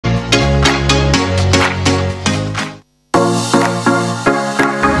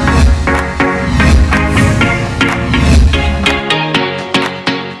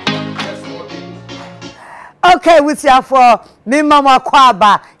Okay, with you for me mama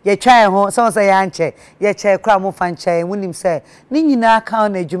kwaba ye try ho so say yanche ye che kra mo fanche wonim say ni nyina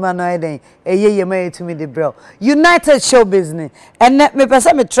account adwuma no eden ye ma to me the bro United Show Business and me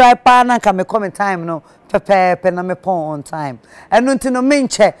pese me try pa na ka me come time no pepe na me pon on time enu ntino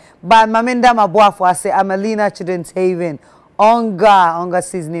menche ba mamenda maboafo ase Amelina Children's Haven onga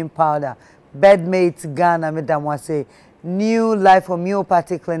seasoning powder bedmate Ghana madam wase New Life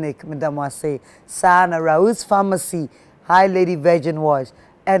Homeopathy Clinic, Madam Wase, Sana Raoul's Pharmacy, High Lady Virgin Wash,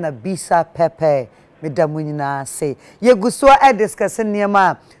 and a Bisa Pepe, Madam Winina say. Ye guswa e discussing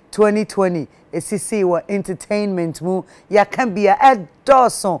niema 2020. ECC wa entertainment mu ya can be a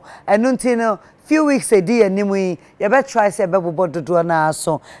dawson. And untino few weeks a day and nimwe you better try say bebo do na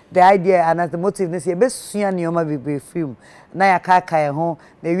so. The idea and as the motive this ye be suya nioma be film. Na ya kaka ho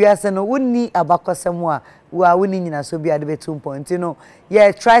na wiase no wonni abakosem a wa wonni nyina so bia de betum point no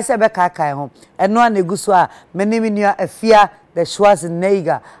ye try say be kaka ho eno aneguso a menemi nua afia the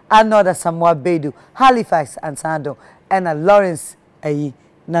Schwarzenegger another Samoa Bedu Halifax and Sando and a Lawrence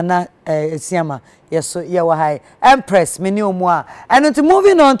Nana Siama yes ye wa high Empress meni omwa and to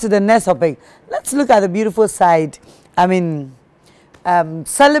moving on to the next topic. Let's look at the beautiful side. I mean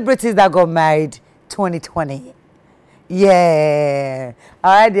celebrities that got married 2020. Yeah.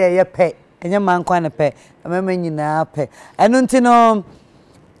 Alright there you pay. And your man kwana pay. Remember you na pay. And until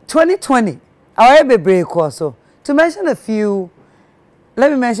 2020. I be break also. To mention a few,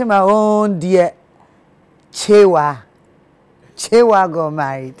 let me mention my own dear Chewa. Chewa got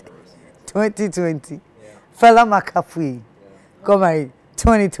married 2020. Fella Makafui got married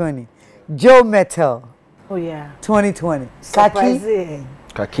 2020. Joe Metal. Oh yeah. 2020. Kaki.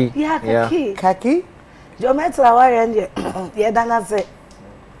 Yeah, Kaki. Kaki? Joe Metal awari ye dana se.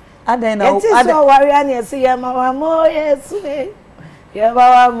 Adena. It is so awari ani se ye mama mo yesu e. Ye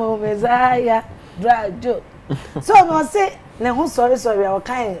bawa mo Messiah. Drajo. So no say ne ho sorry o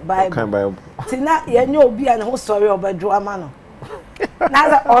kan Bible. Kan Bible. Tina ye nya obi a ne ho sorry obadwo ama no.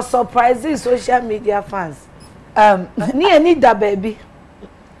 Na o surprise social media fans. Ni da baby.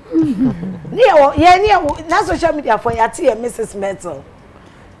 Na social media for ya tie Mrs. Metal.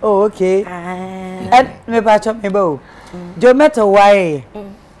 Oh, okay. And me patch me bo. Joe Metal why?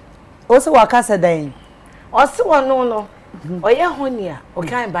 Also wakasa dan. Osi wono no. Oye honia, o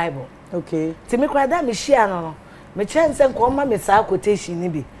kan Bible. Okay. Ti me kwada me share no. Me chense nko ma me sa quotation ni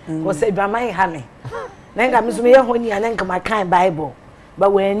bi. Ko se dwaman ha me. Na nga me so me ye honia na nka ma kan Bible.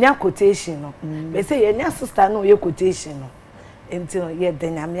 But when nya quotation no. Me say ye nya sister no ye quotation no. Enti no ye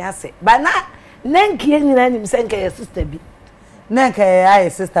denyame ase. Ba na nki ye nyina nim se nka ye sister bi. Nka ye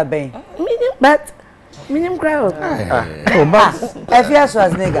sister ben. Minim crowd. Oh, but Efia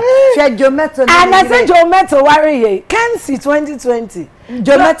Schwarzenegger. She Joe Metal. And I said Joe Metal worry ye. Can see 2020.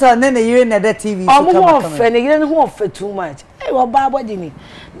 Joe Metal na you in the TV. Omo ofe na you no ofe too much. Eh oba body ni.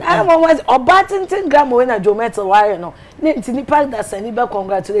 Na mo was oba tintin gram we na Joe Metal worry no. Na nti nipa da sani be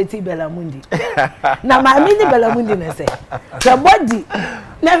congratulate Belamundi. Na ma mi ni Belamundi na say. The body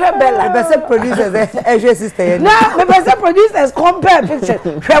never Bella. The best producers eh sister. Na the best producers compare picture.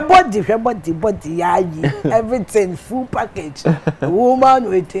 Her body ya everything full package. Woman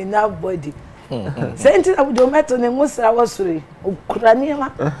with enough body. Senti na Joe Metal ne musra wasuri. Okurani ma.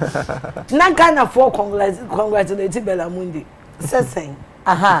 Na Ghana for congratulate Belamundi. Sesen.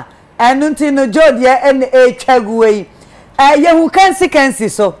 Aha. And until no Joe dia en chagwe. Ye who can see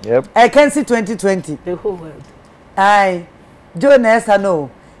so. Yep. I can see 2020. The whole world. Aye. Joe Nessa no.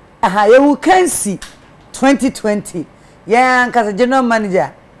 Aha, ye who can see 2020. Yeah, because general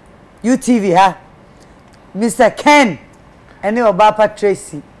manager UTV ha. Mr. Ken and your Bapa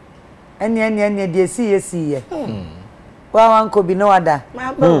Tracy. And they see ye. Well, uncle be no other.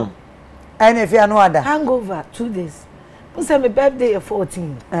 And if you are no other. Hangover 2 days. Who say my birthday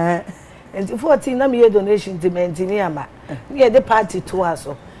 14. And 14 na me donation to Mentiniama. Near the party to us.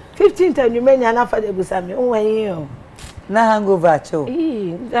 15th and you may not for the Busami. Oh, you. Na hangover cho.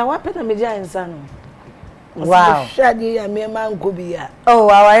 The weapon of Media and Son. Wow. Shady and me man could be. Oh,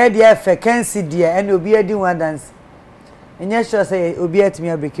 our idea for can see dear and you'll be a doing one dance. And yes, sure say you'll be at me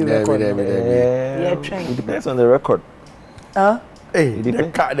a break record. Yeah, train. It depends on the record. Hey,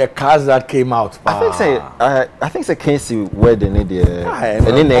 the cars that came out. I think say Casey wedding in there.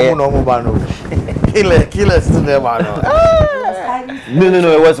 Killers to them. No.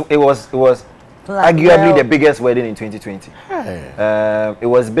 It was arguably the biggest wedding in 2020. It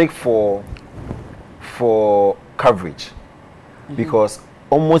was big for coverage because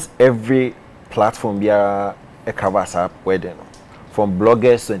almost every platform a covers up wedding. From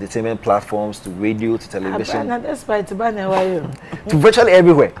bloggers to entertainment platforms to radio to television. To virtually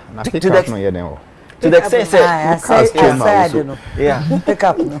everywhere. To the extent say, yeah, pick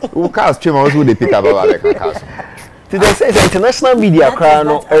up. Who cars trim also they pick up about the cars. to the extent international media crowd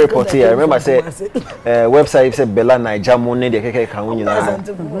no report here. I remember say website said Bella Naija money the keke kan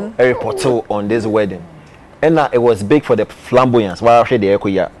won report on this wedding. And it was big for the flamboyance. Why the echo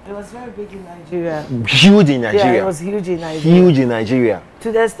here? It was very big in Nigeria. Huge in Nigeria. Yeah, it was huge in Nigeria. Huge in Nigeria.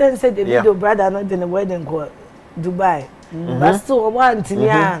 To the extent said the video brother not in the wedding go Dubai. But still one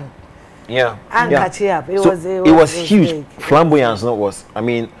Tinian. Yeah. And catch up. It was huge. Big. Flamboyance no was. I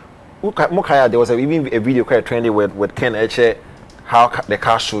mean, Mukaya, there was even a video quite trendy with Ken Eche. How the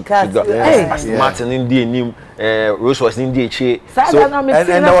car should go. Martin in the name, Rose was in the Eche.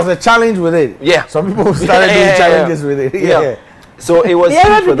 And there was a challenge with it. Yeah. Some people started doing challenges with it. Yeah. So it was.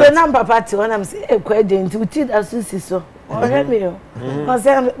 Yeah, for the number party when I'm saying question to teach us so. I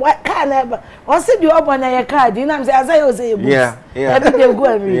said, what can I? I said you open your card. You know I'm saying I say yeah. Every day go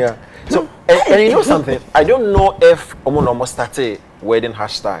and read. Yeah. So and you know something? I don't know if Omonomo started wedding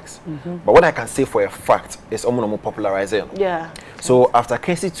hashtags, but what I can say for a fact is Omonomo popularizing. Yeah. So after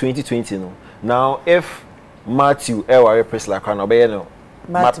Kensi 2020, now if Matthew Eware press like an obey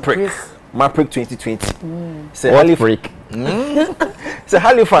Maprick 2020. Say Halifax. Say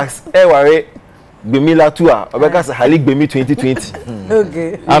Halifax Eware Bemila Tua. Obeka say Halik Bemi 2020.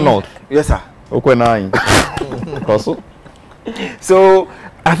 Okay. Arnold. Yes, sir. Okay, nine. So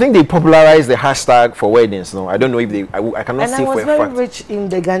I think they popularized the hashtag for weddings. No, I don't know if they. I cannot say for a fact. And I was very rich in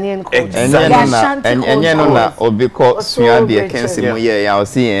the Ghanaian culture. And you know, or because Suya de Kensi Moye, I was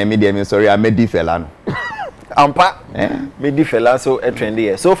seeing media. Sorry, I made Felano. Ampa, made fella so a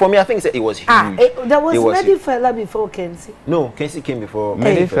trendy. So for me, I think it was huge. There was Medi fella before Kensi. No, Kensi came before.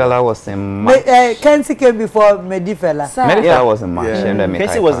 Medi fella was in Kensi came before Medi fella. Medi fella was in March.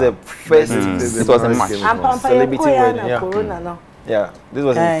 Kensi was the first. It was in March. Celebrity wedding. Yeah, this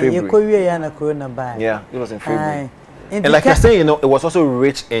was in February. Yeah, it was in February. And like you're saying, you know, it was also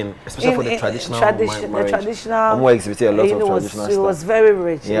rich in, especially for the traditional marriage. I'm more exhibiting a lot of traditional stuff. It was very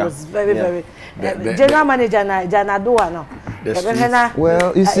rich. It was very. General manager Jana Duano.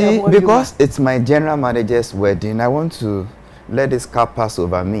 Well, you see, because it's my general manager's wedding, I want to let this car pass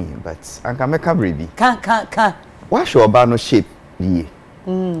over me. But I can make a baby. Can. What's your bano shape?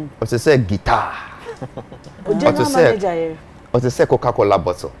 Or to say guitar. Or to say Coca-Cola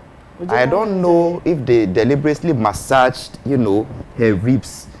bottle. I don't know if they deliberately massaged, you know, her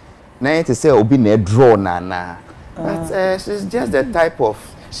ribs. Now to say obi ne draw na. But she's just the type of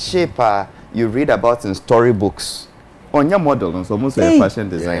shape you read about in storybooks. On your model, so almost a fashion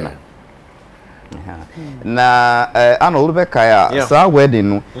designer. Na Arnold Bekaya, sa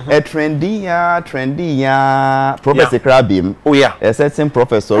wedding, a trendy Professor Krabim. Oh yeah, a certain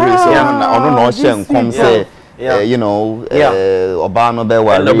professor. So on no come say. You know, Obama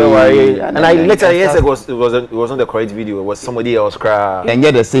Bewari. And I later years ago it wasn't the correct video. It was somebody else crying. And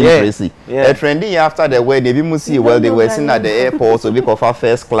get the same crazy. A trendy after the wedding, they must see well they were seen at the airport, so big of a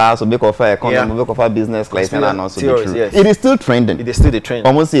first class, so big of a economy, big of a business class, and also true. It is still trending. It is still the trend.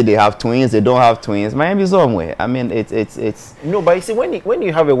 Almost say they have twins, they don't have twins. Miami somewhere. I mean, it's. No, but you see, when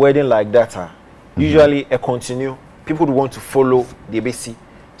you have a wedding like that, usually a continue. People want to follow the BC.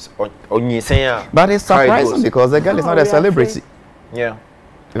 But it's surprising because the girl is not a celebrity. Yeah.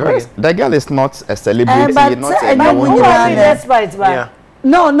 The girl is not a celebrity, not a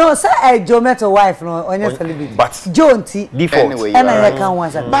No, sir, Joe met a wife, no, on your celebrity. But Joe T. Default. Anyway,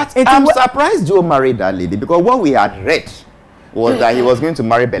 But I'm surprised Joe married that lady because what we had read was that he was going to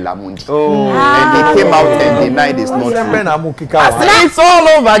marry Bellamundi. And he came out and denied it's not true. It's all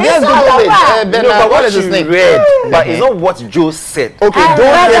over. Just Google it. But what is his name? But it's not what Joe said. Okay,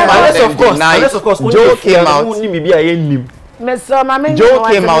 Unless of course, Joe came out. Joe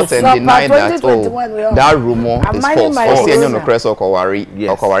came out and denied that that rumor is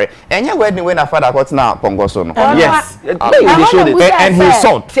false. And your wedding when a father got now Pongoso. Yes. And he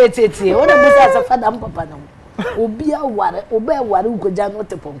saw. Obia ware ugo jano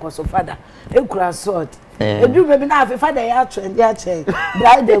te ponko so father ekura sword edu baby na afi father ya trend ya che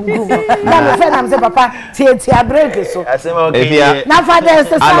bride dem groom na me friend am say papa tie break so na father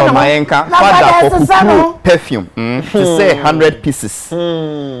say father perfume to say 100 pieces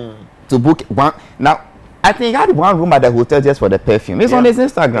to book one. Now I think he had one room at the hotel just for the perfume. It's on his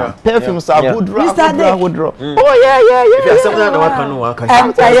Instagram. Perfumes are good draw. Oh yeah. If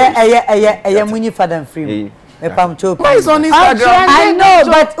you have Muni father free. It's on Instagram. I know,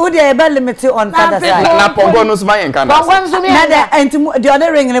 but who they ever limit on father side? Na Pongo no sma yen kana. And the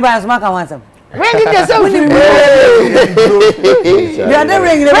other ring in the bank, smack and want some. Ring it yourself. You are not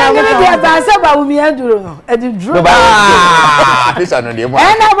ringing about it. I said about me and Duro. And you drew. This are not the one.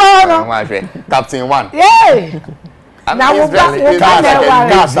 Captain 1. Yeah. Now we're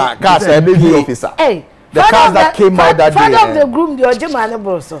cars, a baby officer. Hey, the cars that came out that day. Father of the groom, the Ojimane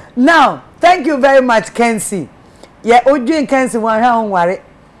Boso. Now, thank you very much, Kensi. Yeah, Oju Kensi one how worry.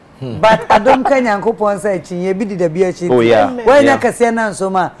 But I don't can Yankopon say chin, be the beer. Oh, yeah. When you can see an so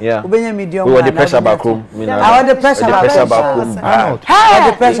much, Ubenya medium. We were the pressure back room. I want the pressure back room.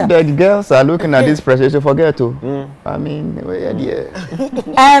 The pressure. The girls are looking at this pressure to forget to. I mean,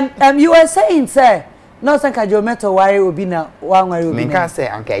 you were saying, sir. No, thank you. Your metal worry will be now. One worry. Me can't say,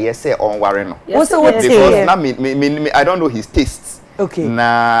 Uncle, yes, say on worry no. What's the what? Because now me, I don't know his tastes. Okay.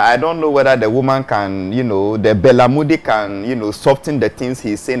 Nah, I don't know whether the woman can, you know, the Belamudi can, you know, soften the things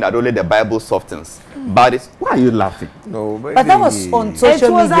he's saying that only the Bible softens. But it's why are you laughing? No, but that was on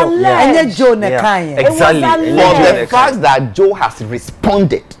social media. And Joe Nekanye. Exactly. For the fact that Joe has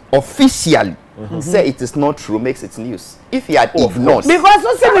responded officially. Say it is not true makes it news. If he had ignored, because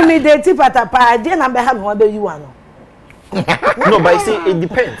no see me dey tip at a pa, then I be have one you want. No, but you see, it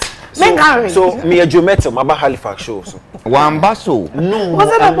depends. So me a Joe met him about Halifax shows. Wambaso. No,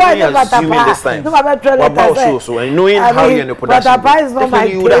 was it a boy about this time? No, about shows. So knowing how you know production. But is not my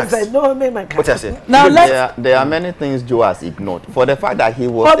case. No, me my. What I say? Now there are many things Joe has ignored for the fact that he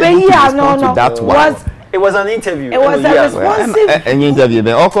was able to respond to that one. It was an interview. It was a responsive. An interview.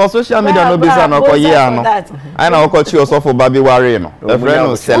 Of social media no business no ko year no. I na ko chi osofo ba bi ware no. The friend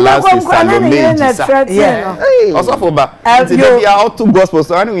no Selassie Salome Jisa. Yeah. Osofo ba. Today how to gospel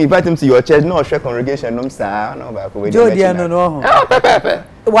so I invite him to your church no share congregation no sa no ba ko we. Joe dia no. Pepe.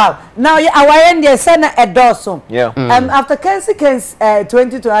 Wow. Now our end there send a dorsum. Yeah. After Kensi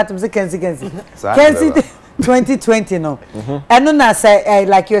 22 atoms Kensi 2020 no. And no na say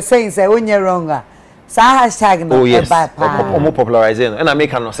like you're saying say when you're wrong. Hashtag no. Oh yes. More popularizing. And I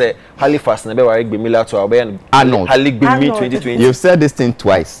make no say Halifax na be worry be million to obey and Halik be me 2020. You've said this thing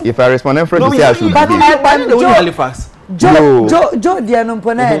twice. If I respond in French, say I should be. But Halifax. Joe dia no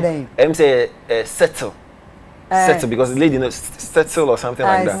pona den. Em say settle. Settle because the lady knows settle or something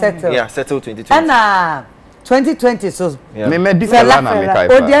like that. Settle. Yeah, settle 2020. And 2020 so me medi fella na me kai.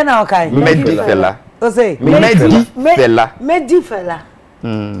 O dia na o kai. Medi fella. O say medi fella. Medi fella.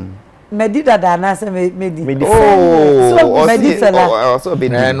 Medi dada na say medi. Oh, so medi fella. So be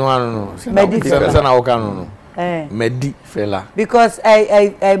no. Medi fella na o kan no. Medi fella. Because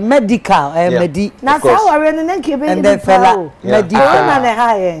a medical medi. Na sa ware ne nke be and then fella. Medi corona ne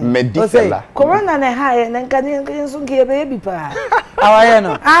ha Medi fella. Corona ne ha ne nka ne nso nke be bi pa. Aware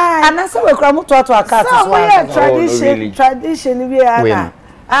no. Ana say we kra mo to aka to so tradition we are.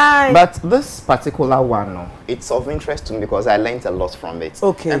 But this particular one, no, it's of interest to me because I learned a lot from it.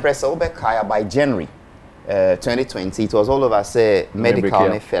 Okay. Empress Obekaya by January 2020, it was all over say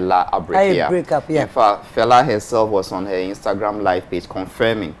medical fella break up. Yeah. In fact, fella herself was on her Instagram live page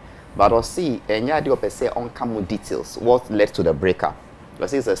confirming. But I'll see enya di say on camera details what led to the breakup.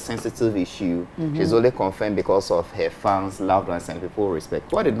 Because it's a sensitive issue. She's only confirmed because of her fans, loved ones, and people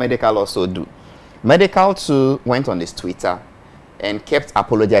respect. What did medical also do? Medical too went on his Twitter and kept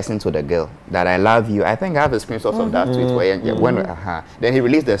apologizing to the girl that I love you. I think I have a screenshot of that tweet where then he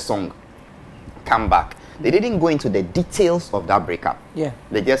released the song Come Back. They didn't go into the details of that breakup. Yeah.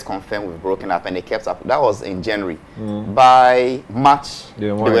 They just confirmed we've broken up and they kept up. That was in January. By March,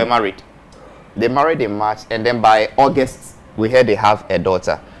 they were married. They married in March and then by August, we heard they have a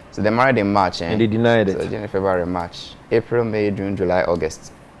daughter. So they married in March. And they denied it. So January, February, March, April, May, June, July,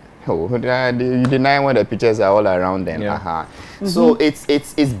 August. Oh, you deny when the pictures are all around them. So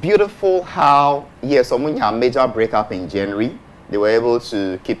it's beautiful how someone had a major breakup in January. They were able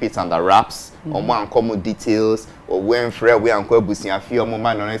to keep it under wraps. Or more uncommon details. Or when Fred we uncle Busia fear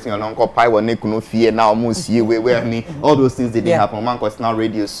moment or anything along pi when they couldn't fear now almost here where all those things didn't happen. Man was now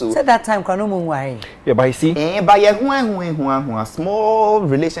radio so at that time yeah, but you see by small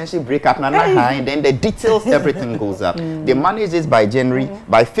relationship breakup and then the details everything goes up. They managed this by January,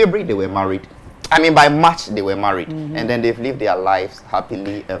 by February they were married. I mean by March they were married and then they've lived their lives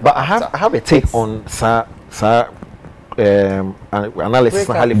happily ever but after. I have a take on analysis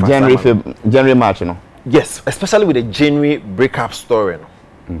on Halifax. January, March, you know. Yes, especially with the January breakup story.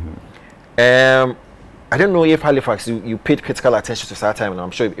 I don't know if Halifax you paid critical attention to that time, and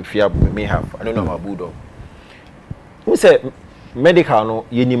I'm sure if you may have. I don't know about Budo. We say medical no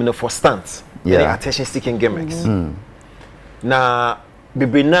you need for stunts. Yeah. Attention-seeking gimmicks. Now,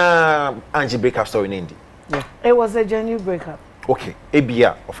 Bibina Angie breakup story in Indy. Yeah. It was a genuine breakup. Okay,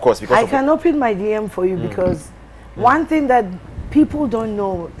 ABR, of course, because I can open my DM for you because one thing that people don't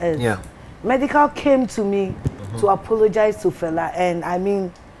know is Medical came to me to apologize to Fela, and I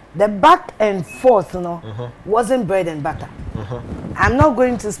mean, the back and forth, you know, wasn't bread and butter. I'm not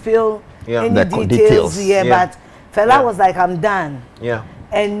going to spill any details here, but Fela was like, I'm done. Yeah.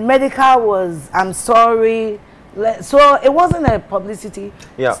 And Medical was, I'm sorry. So it wasn't a publicity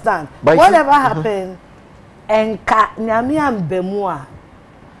stunt. But whatever happened, and Nyami and Bemua,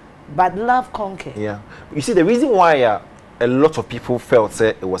 but love conquered. Yeah. You see, the reason why a lot of people felt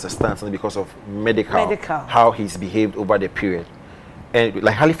it was a stunt because of medical, how he's behaved over the period. And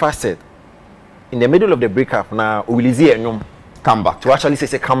like Halifa said, in the middle of the breakup, now we will see a come back. To actually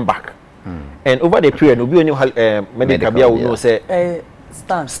say come back. And over the period, we will medical will say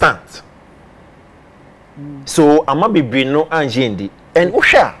stunt. So I might be Bruno and Jendi. And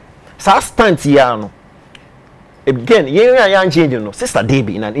Usha, sa stunt yano. Again, yeah, Jendi no. Sister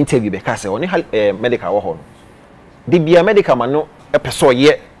Debbie in an interview because only medical or they be a medical man no episode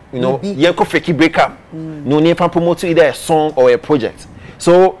yet, you know, yeah, fake breakup. No need to promote either a song or a project.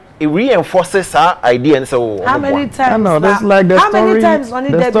 So it reinforces our idea and so how many times? No, that's like the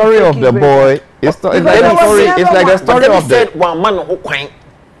story of the boy. It's like the story of the one man who quaint.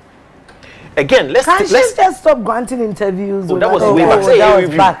 Again, let's just stop granting interviews. Oh, that was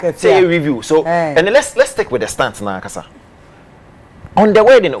way back. Say a review. So and then let's stick with the stance now, Kasa. On the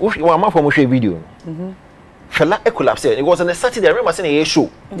wedding, one man from a video. Fela collapsed. It was on a Saturday. I remember seeing a show.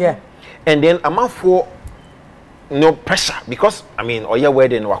 Yeah. And then a month for no pressure because I mean, or your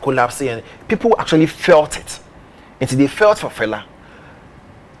wedding or collapsing, and people actually felt it. And they felt for Fela.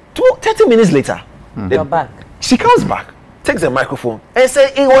 30 minutes later, you're back. She comes back, takes the microphone, and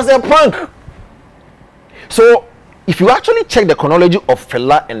says it was a prank. So, if you actually check the chronology of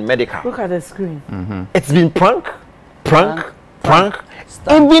Fela and Medical, look at the screen. It's been prank.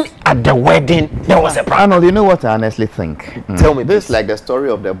 Even at the wedding, there was a prank. Arnold, you know what I honestly think? Tell me this. Like the story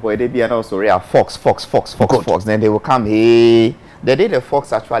of the boy, they be another story. Fox. Then they will come. Hey, the day the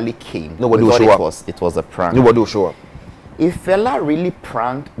fox actually came, nobody will show up. It was a prank. Nobody will show up. If Fela really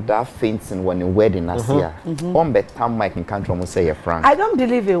pranked that fainting when a wedding last year, on the time Mike in country almost say a prank. I don't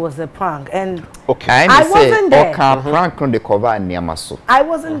believe it was a prank, and I wasn't there. Prank on the cover and Niamaso. I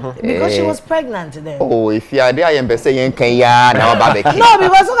wasn't because she was pregnant then. Oh, if you are there, you say you can now barbecue. No,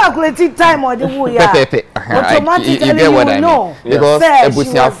 because we calculated time or the automatically you get what I mean. Because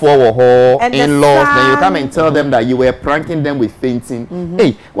Ebusia for in-laws, then you come and tell them that you were pranking them with fainting.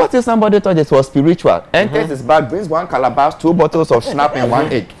 Hey, what if somebody thought it was spiritual? Empress is bad, brings one calabash, 2 bottles of snap and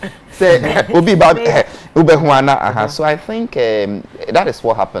 1 egg. Say, so I think that is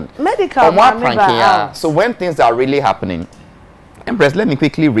what happened. Medical pranking, so when things are really happening, Empress, let me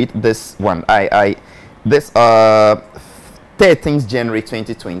quickly read this one. This 13th January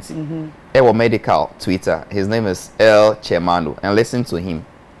 2020. Ewa Medical Twitter. His name is El Chemano, and listen to him.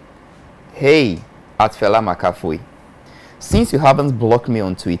 Hey, at Fela Makafui, since you haven't blocked me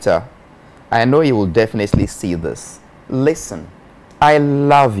on Twitter, I know you will definitely see this. Listen, I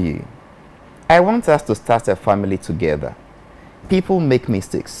love you. I want us to start a family together. People make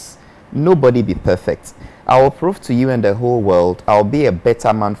mistakes. Nobody be perfect. I will prove to you and the whole world I'll be a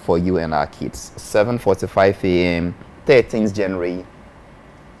better man for you and our kids. 7:45 a.m., 13th January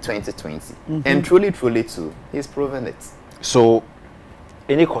 2020. And truly too, he's proven it. So,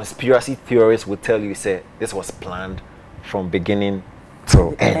 any conspiracy theorists will tell you, say, this was planned from beginning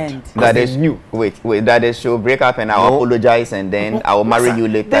to end. That is new. Wait, that is she'll break up and I'll apologize and then I'll marry you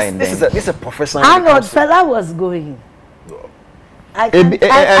later. This is a professional. Arnold Fela was going. I can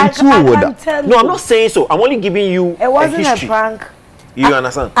tell you. No, I'm not saying so. I'm only giving you it wasn't a history. A prank. You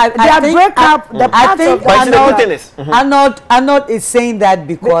understand? I think Arnold is saying that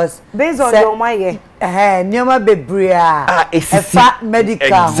because based on your mind, Nyoma Bebria, a fat medical.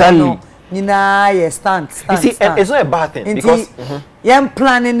 Exactly. You stand. You see, and it's not a bad thing because you're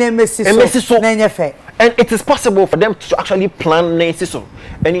planning and it is possible for them to actually plan so.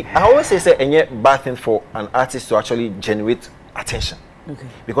 And I always say it's a bad thing for an artist to actually generate attention. Okay.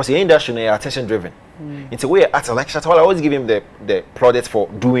 Because in industry, they are attention driven. It's a way artists like Shatawala, I always give him the plaudits for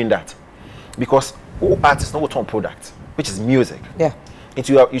doing that. Because all artists know what on product, which is music. Yeah.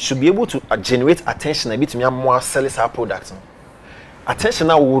 You should be able to generate attention a bit to more sell our products. Attention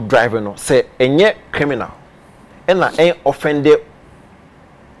now will drive say any criminal and offended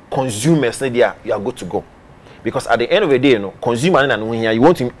consumers you are good to go. Because at the end of the day, consumer and you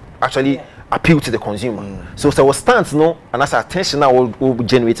want to actually appeal to the consumer. So what stands and as attention now will be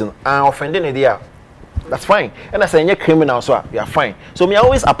generating and offending idea. That's fine. And as a criminal, so you are fine. So I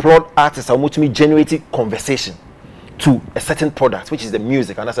always applaud artists who want to generate conversation to a certain product, which is the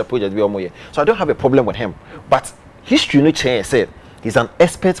music, and that's a project we are more. So I don't have a problem with him. But history no change said He's an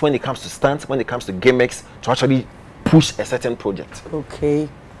expert when it comes to stunts, when it comes to gimmicks, to actually push a certain project. Okay,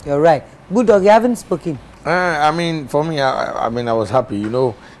 you're right. Good dog, you haven't spoken. I mean, for me, I mean, I was happy. You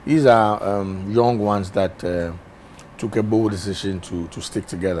know, these are young ones that took a bold decision to stick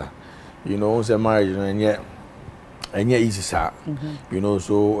together. You know, it's a marriage, you know, and yet easy, sir. You know,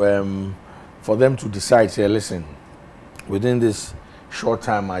 so for them to decide, say, listen, within this short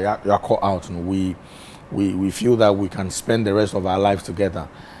time, you're caught out, and we feel that we can spend the rest of our lives together,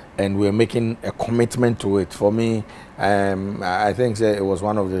 and we're making a commitment to it. For me, I think that it was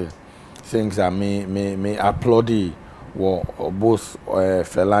one of the things that me applaud both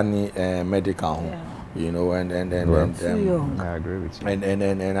Felani and Medical, you know, and I agree with you.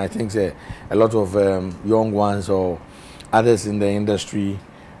 And I think that a lot of young ones or others in the industry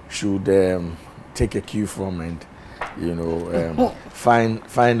should take a cue from, and you know,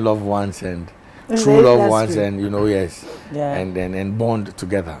 find loved ones and true loved ones, and you know, and bond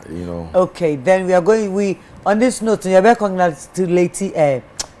together, you know. Okay, then we are going. On this note, we are very congratulating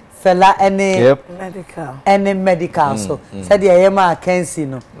Fela any medical. So said the Yema Kensi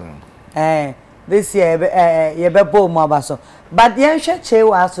no. This year you be born more so. But the ancient Che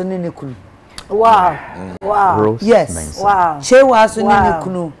was on in the Wow. Wow. Yes. Wow. Che was on in the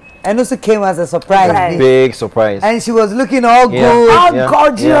canoe. And also came as a surprise. Big surprise. And she was looking all good. All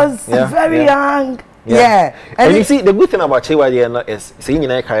gorgeous. Very young. Yeah. And you see, the good thing about Chewa is seeing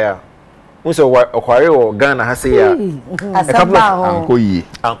in Kaya. So, Okwari or Ghana has a couple of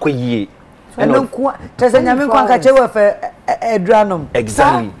Uncle Ye. And no, there's a Yamin Kwanka for a dranum.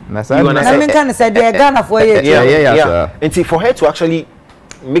 Exactly. Yamin can say they're Ghana for you. Yeah. And see, for her to actually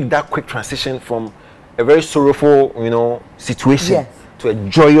make that quick transition from a very sorrowful, you know, situation to a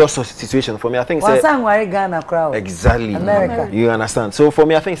joyous situation, for me, I think it's Ghana crowd. Exactly. America. You understand? So for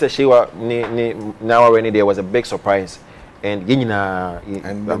me, I think that she was now already there was a big surprise. And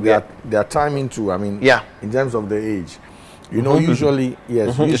their timing too. I mean, in terms of the age, you know, usually,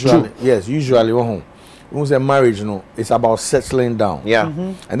 usually, once a marriage, you know, it's about settling down.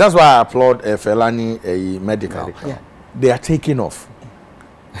 And that's why I applaud Felani Medical. They are taking off.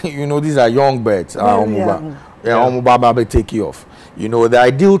 You know, these are young birds. Baba take you off. You know, the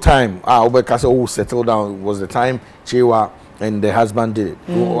ideal time, settle down was the time Chewa and the husband did it.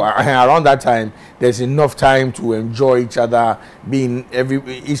 Around that time, there's enough time to enjoy each other, being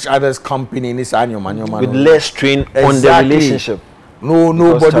each other's company in this annual with less strain on the relationship.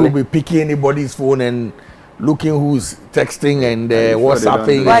 Nobody will be picking anybody's phone and looking who's texting and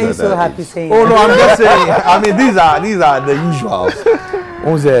WhatsApping. Why are you so happy saying? Oh no, I'm just saying. I mean, these are the usuals.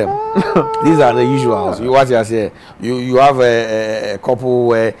 These are the usuals. You what you say? You have a couple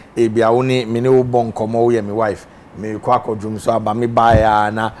where only me no bon komo with my wife. Me kwako drum so aba me buy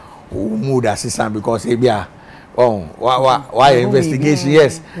na mood assistant because why investigation?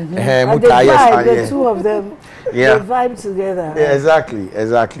 Yes. The two of them. They vibe together. Yeah,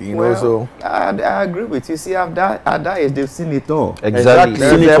 exactly. You know, so I agree with you. See, at that age, they've seen it all. Exactly.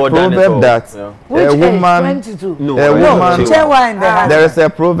 There's a proverb that a woman, there is a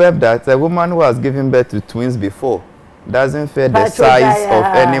proverb that a woman who has given birth to twins before doesn't fear the size of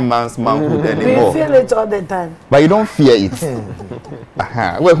any man's manhood anymore. We feel it all the time. But you don't fear it.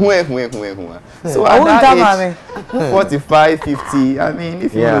 So at that age, 45, 50, I mean,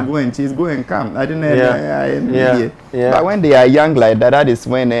 if you want to go and cheese, go and come. I don't know. But when they are young like that, that is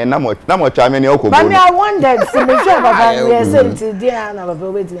when not much time in your But I wondered,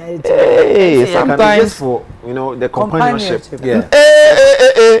 sometimes for, you know, the companionship.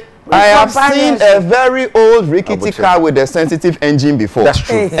 I have seen a very old rickety car with a sensitive engine before. That's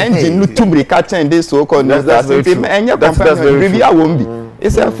true. Engine too many catching this so-called that's very true.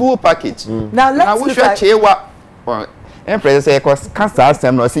 It's a full package. Now let's look at Empress say cause cancer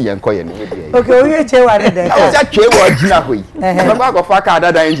stem no see yanko ye. Okay, we Chewa there. I was Chewa gina hoi. Baba go fa car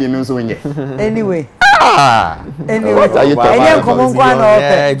that engine no so nye. Anyway. What are you talking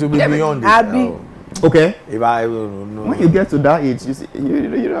about? It will be beyond this. Okay. If I will know. When you get to that age, you see,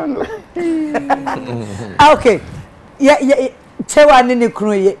 you don't know. Okay. Chewa ni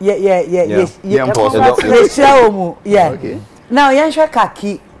kunu Okay. Now yansha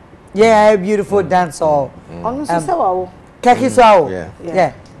kaki. Beautiful dance all. Kaki so.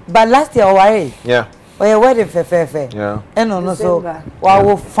 Yeah. But last year why? Oh, wedding fe. And no so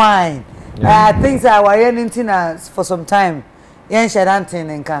wow fine. Things are were for some time. She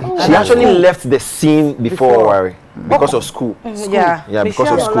actually left the scene before worry because of school. Because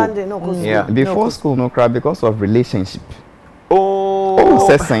of school. Before school, no crap, because of relationship. Oh,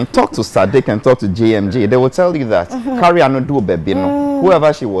 talk to Sadiq and talk to JMJ. They will tell you that carry on do baby no.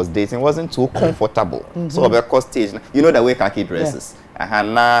 whoever she was dating wasn't too comfortable. So over stage, you know the way khaki dresses.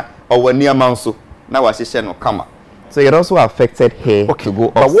 Na or near Manso. Now I she no come. So it also affected her to go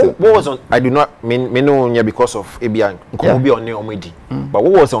but what was on? I do not mean no because of ABI. But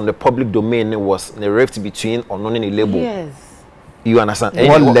what was on the public domain was the rift between on the label. Yes. You understand?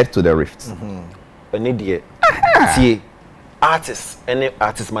 What led to the rift? An idiot. Artists, any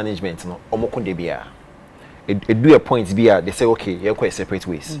artist management, no, it do a point be they say okay, you're quite separate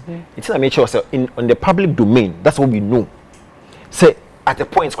ways. It's not make sure on the public domain, that's what we know. Say at a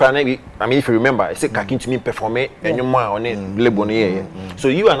point, I mean, if you remember, I said Kakin to me perform it and you on it label. So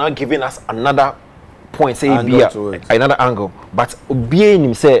you are now giving us another point, say another angle, but being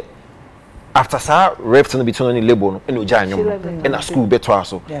him say after sir reft on between the label and in a school better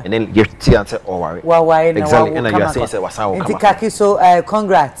also, and then you see and say oh why exactly, and you are saying say was how so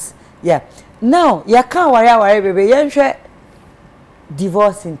congrats. Yeah. Now, you can't worry, baby. You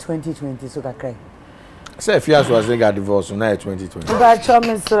divorce in 2020, so okay. Say if you was got divorced now 2020. But so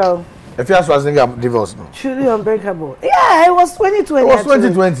if you was got divorced no. Truly unbreakable. Yeah, it was 2020. It was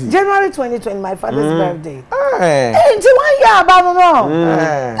 2020. January 2020, my father's birthday. Hey. Hey, 1 year about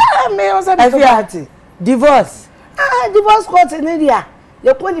no. Me also be divorce. Divorce court in India.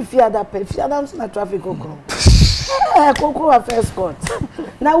 You put the fear that pay. Fear that na traffic go. Coco first court.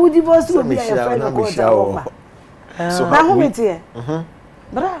 Now we divorce will be a friend of court. So now who meet here?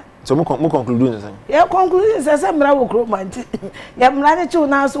 Bra. So mo conclude this. Yeah, conclude say mra wo kro man. Ya mra ne chu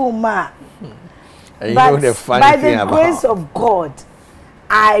na so ma. And you know the funny by thing the about grace of God,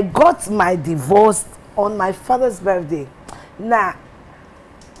 I got my divorce on my father's birthday. Now,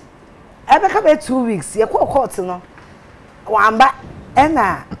 I became 2 weeks. You call court, no? Wamba,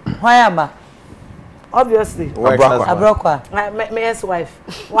 Enna. Why am I? Obviously. Abrokwa. My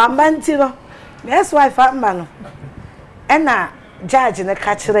ex-wife. Wamba, Ntino. My ex-wife, man. Enna, judge in the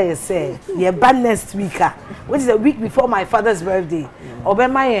catcher say, you're banned next week, which is a week before my father's birthday.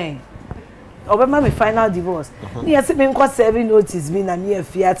 Obama, my final divorce. Yes, I mean, got serving notice, me and me a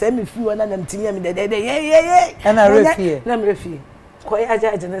fiat, and if you want them to me, yeah. And I refuse. Let me refuse. Quite a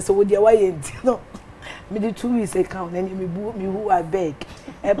judge, and so would you why no. Me the 2 weeks account, and me who I beg.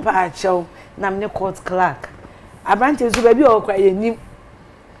 A patch, and I'm court clerk. I branches to baby or cry a new.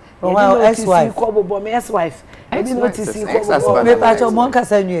 Well, ex-wife. Ex-wife. I didn't notice you. Me patch of Monka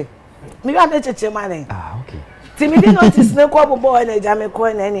Sanye. Me, I bet you money. Ah, okay. Timmy didn't notice no cobble boy and a jammy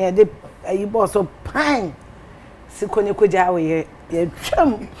coin and a boss of pine. Sikoni Kujawi, ye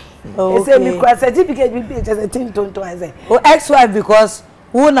chum. Oh, say me quite certificate will be just a thing to I say. Oh, ex-wife because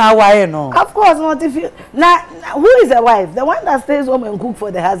who now why no? Of course not if you now who is the wife? The one that stays home and cook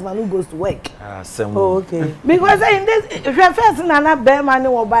for the husband who goes to work. Oh, okay. Because in this if you're first and not bear money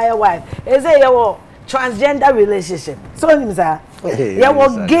or buy a wife, it's a transgender relationship. So sir. You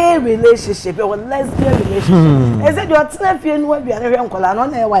were gay relationship, you were lesbian relationship. Is it your nephew and what be an uncle and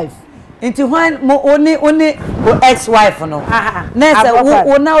on a wife? Into when only ex-wife no. Next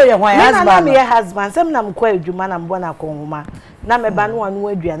who now your husband. I'm your husband. Some nam quite you man and bona conuma. Na me ban one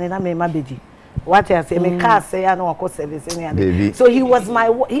way and na me mabedi. What I say, me car say I know service any. So he was my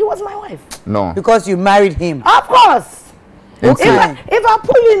wife. No. Because you married him. Of course. Okay. If I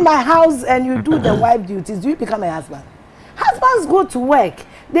put you in my house and you do the wife duties, do you become a husband? Husbands go to work,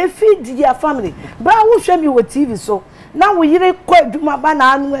 they feed their family. But I will show me with TV so now we really quite do my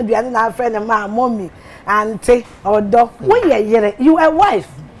banana and our friend and my mommy and say or dog. When you are a wife.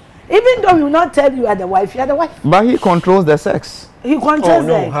 Even though you will not tell you are the wife, you are the wife. But he controls the sex. He controls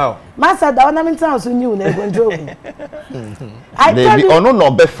no, how? Master, the ornament sounds so new, they control me. I tell you. Oh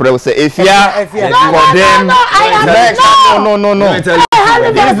no, be frail say if you are no.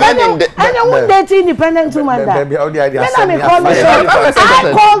 I won't date independent woman. I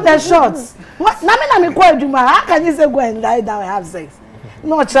call the shots. How can you say go and lie down and have sex?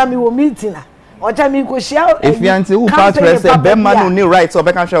 No, tell me we're meeting. Or tell me go share. If you auntie who pass rest say be man only right so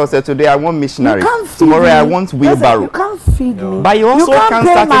be can share say today I want missionary. Tomorrow I want wheelbarrow. You can't feed me. But you also can't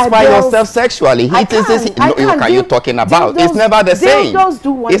satisfy yourself sexually. Can you talking about? It's never the same. Don't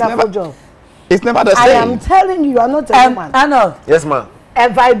do wonderful job. It's never the same. I am telling you, you are not a woman. I know. Yes, ma'am. A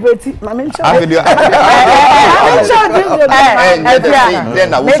vibrating. I'm sure. Can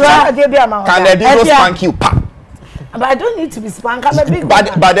the dildo spank you? But I don't need to be spanked. I'm a big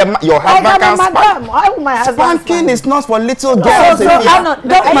but your husband can spank. Spanking is not for little girls.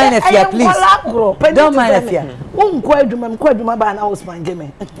 Don't mind if you please. Don't mind if you. Kweduma ba na spanking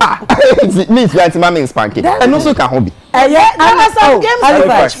me. Means right mommy spanking. And also can hobby. Some games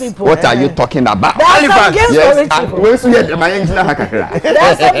for rich people. What are you talking about? There are some games for rich people. There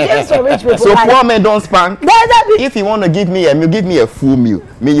are some games for rich people. So poor men don't spank. If you want to give me a full meal,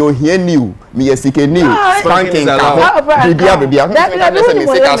 me you hear new, me a sick new, spanking.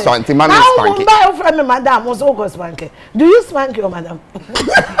 Do you spank your madam?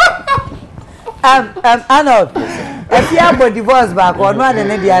 Arnold, if you have divorce back or not, and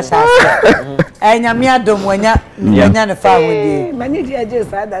maybe I shall say, and you're mere dumb when you're the family. Many just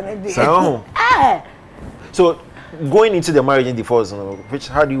had an So, going into the marriage and divorce, which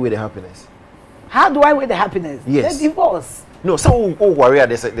how do you weigh the happiness? How do I weigh the happiness? Yes. The divorce. No, some warrior,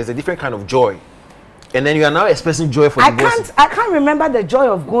 there's a different kind of joy. And then you are now expressing joy for divorce. I can't remember the joy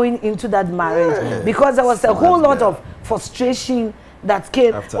of going into that marriage because there was a whole lot of frustration that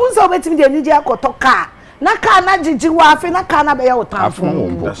came. After. That's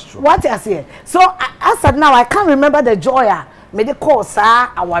true. What I say. So I said now I can't remember the joy. Made the course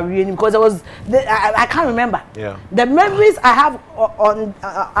our reunion because I can't remember. Yeah. The memories I have on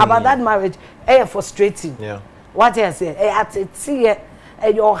about that marriage are frustrating. Yeah. What I say.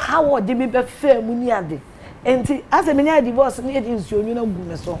 At your how did me be fair money ade. And as a many divorce near so.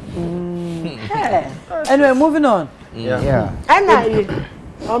 Anyway, moving on. Yeah. And I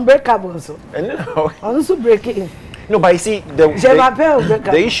unbreakable so. And Also breaking. no, but you see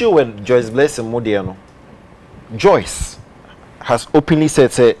the issue with Joyce Blessing Modiano, Joyce has openly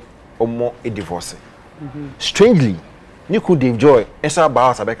said more a divorce. Strangely, Nico Dave Joy and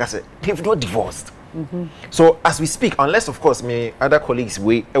Sarah Rebecca said they've not divorced. So as we speak, unless of course my other colleagues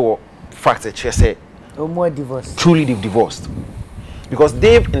we fact say more divorce. Truly they've divorced. Because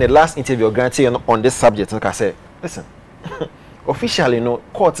Dave in the last interview granted on this subject, like I said, listen, officially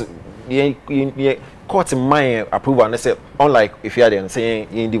court in my approval and they say unlike if you are there saying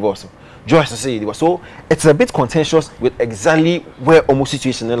you're in divorce. Joyce to say divorce. So it's a bit contentious with exactly where almost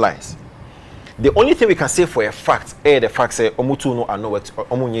situation lies. The only thing we can say for a fact the fact say Omutu no and know what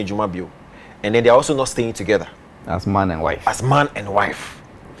Omunye Juma Bio. And then they're also not staying together. As man and wife. As man and wife.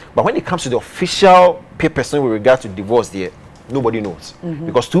 But when it comes to the official papers with regard to divorce there, nobody knows.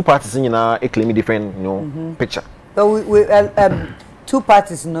 Because two parties in a claiming different picture. But we two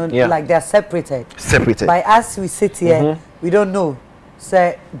parties like they're separated. Separated. By us we sit here, we don't know.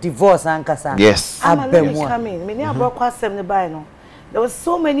 Say divorce and kasa. Yes. There were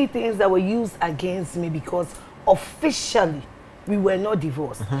so many things that were used against me because officially we were not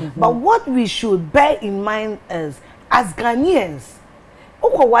divorced. But what we should bear in mind is, as Ghanaians,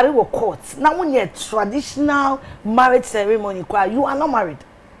 courts, now when you're traditional marriage ceremony, you are not married.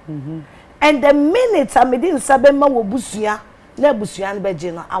 And the minute I made in Sabema Wobusia, Nebusian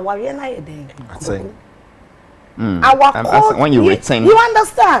Bejina, our when you retain, you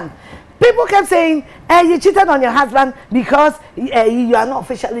understand? People kept saying, you cheated on your husband because you are not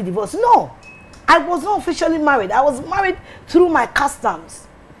officially divorced. No. I was not officially married. I was married through my customs.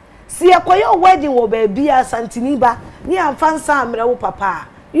 See, a wedding will be a Santiniba, near Fansa Mrewo Papa.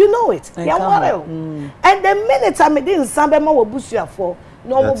 You know it. And the minute I made in Sambema Wobusia for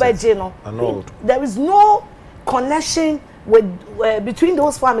no there is no connection with between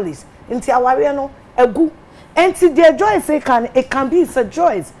those families. Until Awariano, Egu. And to their joy, it can be a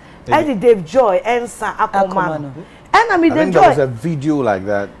joy. I Dave Joy and Sir Akomano. And I mean, Dave Joy. There was a video like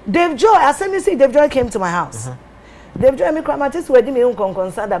that. Dave Joy, I said, see, Dave Joy came to my house. Dave Joy, me just wedding me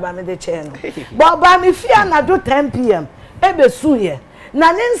concerned about me the channel. But by me fear na do 10 p.m. Ebe suye.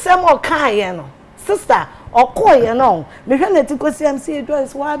 Na ninsem o kan ye no. Sister, o ko ye no. Me hwe na tiko CMC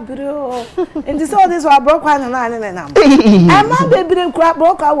Joyce wa biro. And this all this wa broke one na na. And man baby crap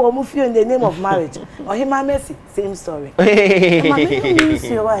broke our wo mu feel in the name of marriage. Or him Mercy, same story. What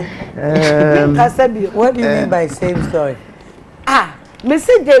do you mean by same story? Me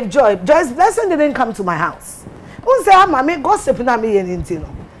say Dave Joy, Joyce Blessing didn't come to my house. Who say mama gossip na me yen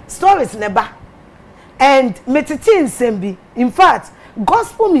stories never. And me titin sembi. In fact,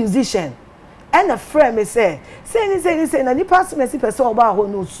 gospel musician and a friend me say na ni pass me see person oba ho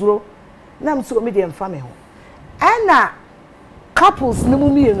no suro. Na me so me dey mfa me ho. And couples no mu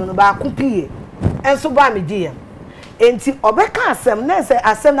mienu no ba ko pie. Enso ba me DM. Enti obeka asem na say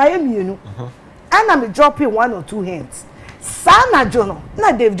asem na ye mienu. And me drop in 1 or 2 hints. Sana Jono,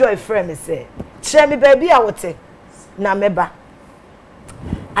 na Dave Joy friend me say, "Share me baby I wote na meba."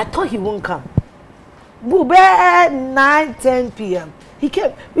 I thought he won't come. Bube 9-10 p.m. He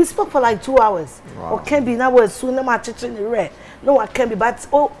came. We spoke for like 2 hours. Wow. Okay, be now was soon na chicken the red. No, I can't be, but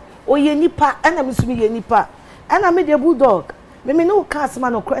ye nipa, and I miss me ye nipa. And I made a bulldog. Me no cast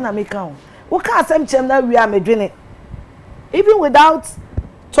man or cry na make count. What can't some chem that we are doing it? Even without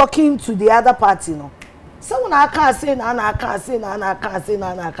talking to the other party, no. So when I can't say, and I can't say, and I can't say, and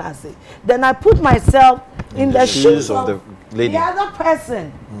I can't say, then I put myself in the shoes of the lady, the other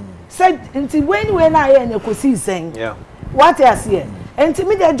person. Said until when I hear Nekosi saying, yeah, what is here? And to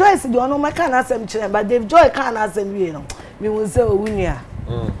me, the joy is the one my can't ask them, but the joy can't ask them, you know. Me will say, Unia.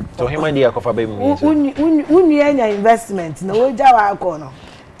 So him idea of a baby. Unia investment, no Jawa corner.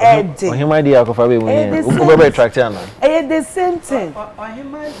 Him idea of a baby. Who attracted the same thing.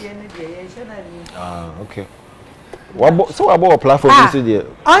 Okay. So about a platform I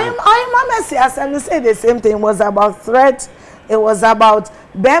am say the same thing. It was about threat. It was about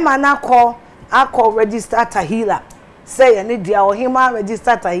Bema call register Tahila. Say any dear or him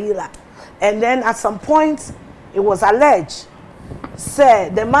register Tahila. And then at some point it was alleged.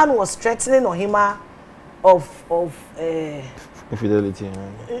 Say the man was threatening Ohima of infidelity.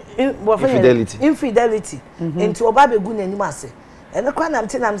 Infidelity. Into Obabe Gun and Nimase. And the crown I'm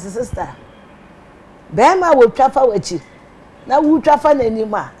telling sister. Bema will travel with you. Now we travel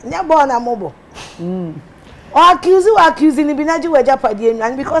anymore. Never born a mobile. Or accusing Binaji were Japadi,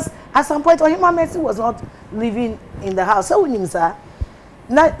 and because at some point Ohima Messi was not living in the house. So when him sir,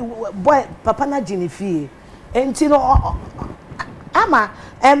 boy Papa na Jinifi, and you know, Ama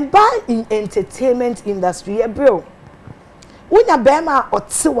and by in entertainment industry, bro. When a Bema or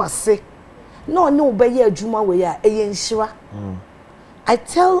Tiwase, no be a Juma we are a yenshiwa. I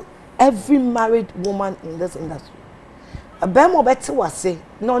tell every married woman in this industry, a Bema better was say,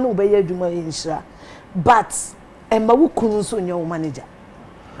 no be a Juma yenshiwa. But Emma Kunuso your manager.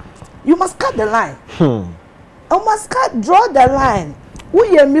 You must cut the line. You must draw the line.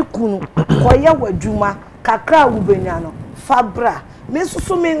 We are Mikunu, Koya Wajuma, Kakra Ubenyano, Fabra,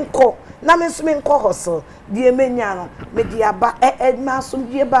 Mesusumenko, Namensumenko hustle, dear Menyano, Mediaba, Edma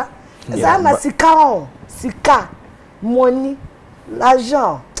Sumbieba, Zama Sika, money,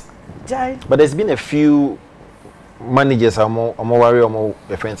 l'argent. But there's been a few managers are more worried or more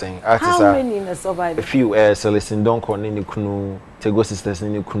friends saying artists. How many in the survivor? A few Celestine Donko Nini Kunu, Tego sisters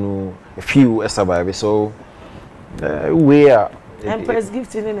Nini Kunu, a few survivors. So we are Empress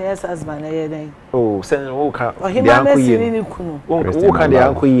gifting in the husband. Oh, send who can the uncle Nini Kunu. Who can the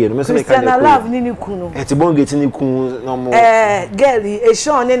uncle here? Christian I love Nini Kunu. It's a bon getting Nini Kunu no more. Girlie, a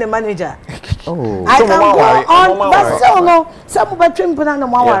Sean in the manager. Oh, I can go on, but still no, some of people no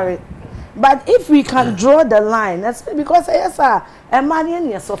more worry. But if we can draw the line, that's because yes, sir, a man in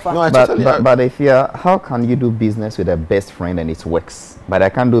your sofa. No, but if you how can you do business with a best friend and it works, but I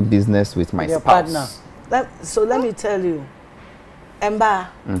can't do business with my spouse? Partner. So let me tell you, Emba,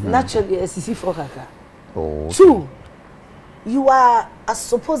 naturally a CC for Kaka. Oh, okay. 2, you are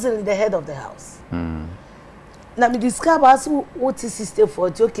supposedly the head of the house. Now me discover as what is sister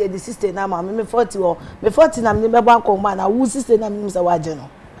 40. Okay, the sister na me 40 or me 40 na me be bank man na who sister na me say wajeno.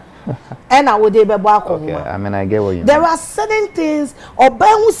 And I would be back on. Okay, I mean, I get what you mean. There are certain things, or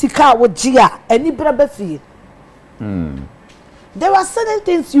Ben Sika would Gia, and Ibrabefi. There are certain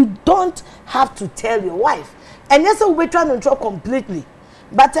things you don't have to tell your wife. And yes, we're trying to control completely.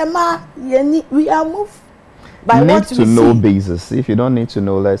 But Emma, we are moved by need what we to know see. Basis. If you don't need to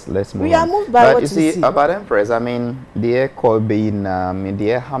know, let's move. We are moved by but what you see, we see. About Empress, I mean, the air call being, the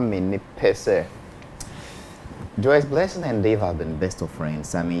air hamming, per se. Joyce, Blessing and Dave have been best of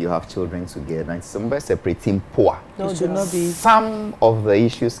friends. I mean, you have children together. And some separating poor. No, do not be. Some of the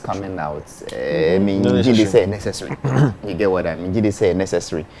issues coming out. I mean, Gilly say necessary. You get what I mean? Gilly say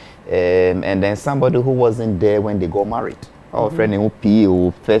necessary. And then somebody who wasn't there when they got married. Or friend who P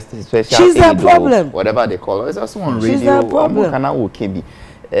or special she's a problem. Whatever they call her. It's also on radio. She's a problem.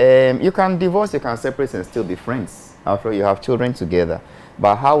 You can divorce, you can separate and still be friends. After you have children together.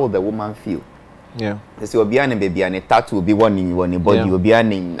 But how will the woman feel? Yeah. This will be an baby and a tattoo will be one in your body will be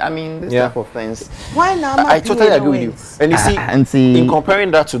an I mean this type of things. Why not? I totally agree with you. And you see, in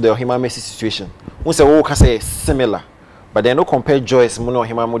comparing that to the Ohima Messi situation, we say oh can say similar. But they no compare Joyce Muno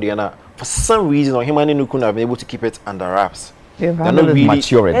Ohima Modiana. For some reason Ohima Ninu couldn't have been able to keep it under wraps. They're not really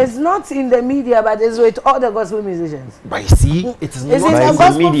mature. It's not in the media, but it's with all the gospel musicians. But you see, it is not in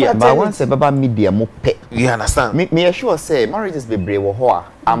the media. But once the Baba media mo pe. You understand? Me sure say marriages be brave or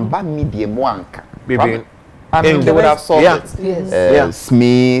and bad media mo anka. Baby. I mean, they would have solved it. Yes.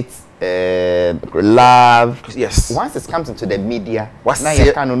 Smith, Love. Yes. Once it comes into the media, now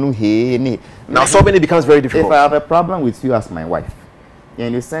you can't know now solving it becomes very difficult. If I have a problem with you as my wife,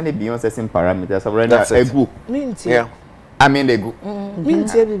 and you send it beyond certain parameters, that's a go. Yeah. I mean, they go. I mean,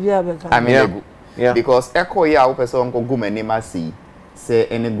 they go. Yeah. Because echo ya person go go many masi say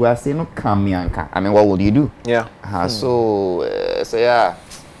any guase no come yanka. I mean, what would you do? Yeah. So yeah.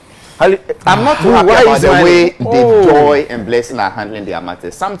 I'm not too happy about the way Dave Joy and Blessing are handling their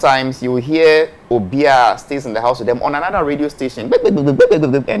matters. Sometimes you hear Obia stays in the house with them on another radio station,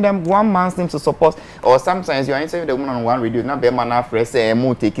 and then one man seems to support. Or sometimes you are interviewing the woman on one radio, now be man after say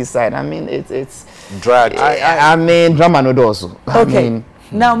take his side. I mean, it's drag. I mean, drama no also. Okay.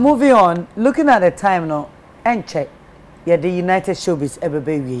 Now moving on, looking at the time now, and check. Yeah, the United Showbiz every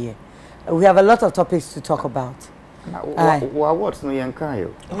we have a lot of topics to talk about. What's no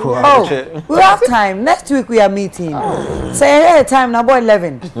yankayo? Oh, we have time. Next week we are meeting. Say hey, time now, boy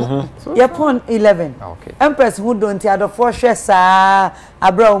 11. You're upon 11. Okay. Empress who don't have the fortress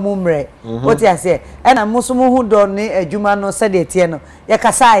McBrown mumre. What you say? And I'm Musumu who don't need a Jumano said it, you know.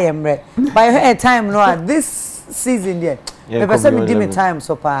 Yakasai emre. By her time, no, this season there. The person give me time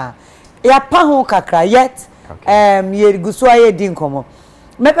so far. Ya paho kakra yet. Ye guswa ye din komo.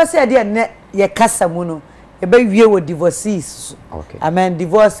 Me pese dia ne ye kasa mu no. We with divorcees. Okay. I mean,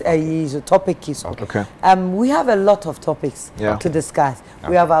 divorce is a topic. Okay. We have a lot of topics to discuss. Okay.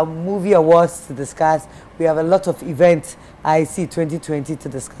 We have our movie awards to discuss. We have a lot of events, I see 2020 to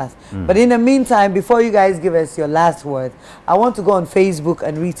discuss. But in the meantime, before you guys give us your last word, I want to go on Facebook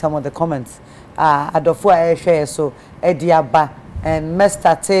and read some of the comments. Adofo share so Ediaba and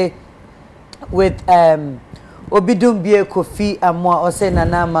Mestate with Obidum Bie Kofi Amwa Ose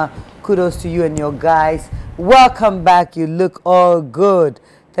Nanama. Kudos to you and your guys. Welcome back. You look all good.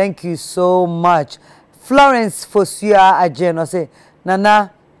 Thank you so much. Florence Fosua Ajeno say,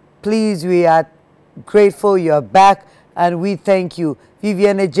 Nana, please, we are grateful you're back and we thank you.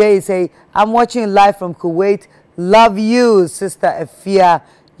 Viviana J say, I'm watching live from Kuwait. Love you, Sister Efia.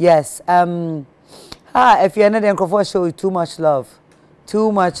 Yes. Efia Nede Nkrofo show you too much love.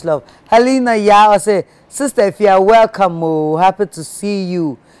 Too much love. Helena Yao say, Sister Efia, welcome. Oh, happy to see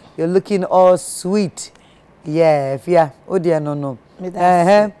you. You're looking all sweet. Yeah, Efia. Oh dear, no.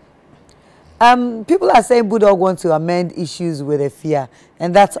 People are saying Bulldog wants to amend issues with Efia,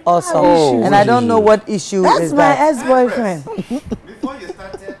 and that's awesome. And I don't know what issue is that. That's my ex-boyfriend. Before you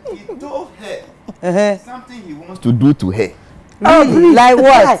started, he told her something he wants to do to her. Really? Like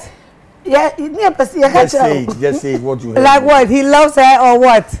what? Yeah, just say it, what you heard. Like what? He loves her or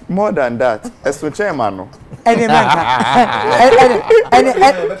what? More than that, as a chairman. Oh,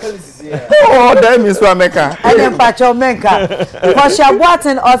 that means Wameka. And then Pacho Menka. Because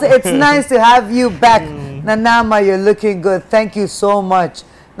Shabwatan also, it's nice to have you back. Nanama, you're looking good. Thank you so much.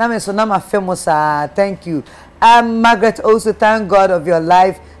 Name Sonama famous. Thank you. Margaret, also thank God of your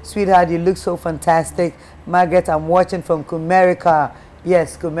life. Sweetheart, you look so fantastic. Margaret, I'm watching from Kumerica.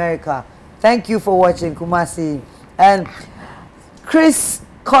 Yes, Kumerica. Thank you for watching, Kumasi. And Chris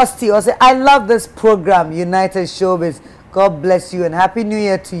Costi also, I love this program, United Showbiz. God bless you and Happy New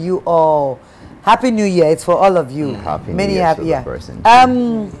Year to you all. Happy New Year, it's for all of you. Happy Many New Year happy to year. the person.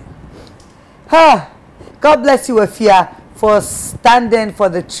 God bless you, Efia, for standing for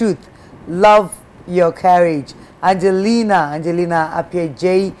the truth. Love your courage. Angelina Apie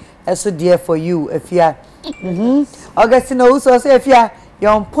J, so dear for you, Efia. Augustino also say, Efia,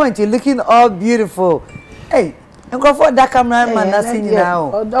 you're on point, you're looking all beautiful. Hey, and go for that cameraman nothing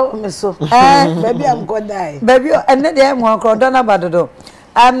now. Oh, don't miss so. Baby, I'm gonna die. Baby, and then I'm going to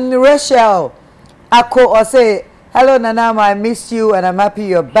Rachel Ako or say, hello, Nanama, I miss you and I'm happy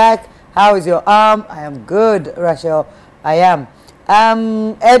you're back. How is your arm? I am good, Rachel. I am.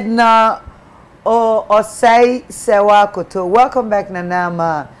 Edna Osei Sewa Koto. Welcome back,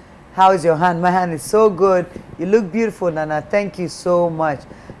 Nanama. How is your hand? My hand is so good. You look beautiful, Nana. Thank you so much.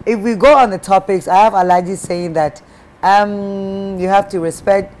 If we go on the topics, I have Alaji saying that you have to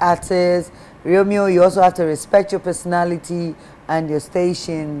respect artists. Romeo, you also have to respect your personality and your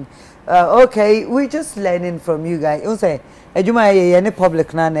station. Okay, we're just learning from you guys. You say, "Ejuma ye any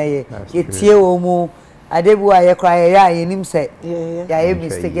public na na ye ye tie omu adebu aye cry ya ye nim say ya ye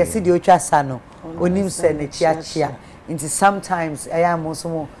mistake ye see the otwa sano onim say ne chia into sometimes I am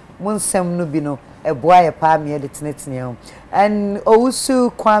also munsem no bi no eboa ye pa me de tenetene and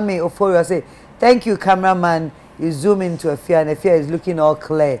Owusu Kwame Oforio say thank you cameraman. You zoom into Efia and Efia is looking all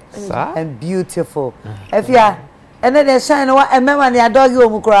clear and beautiful. Efia, and then they shine what and remember the dog you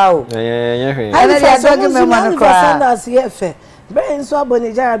mukra. Yeah. And then the dog you man cry. Brain so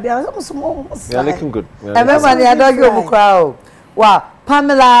bonija we are looking good. And remember the dog you mukra. Wow,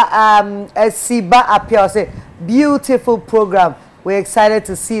 Pamela Siba appear say beautiful program. We're excited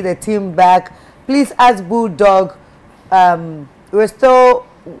to see the team back. Please ask Bulldog. We're still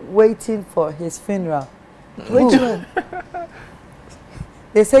waiting for his funeral. Which one?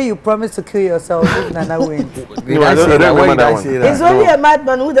 They say you promise to kill yourself if Nana wins. It's only a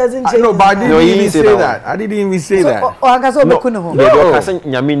madman who doesn't change. No, but I didn't even say that. I didn't even say that.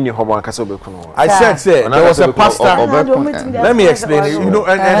 I said, there was a pastor. Let me explain it. You know,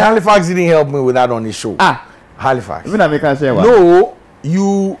 and Halifax didn't help me with that on the show. Halifax. No,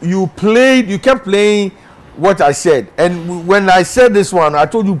 you kept playing what I said. And when I said this one, I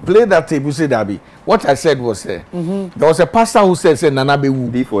told you play that tape. You said, Abby. What I said was, there was a pastor who said, Nana be woo.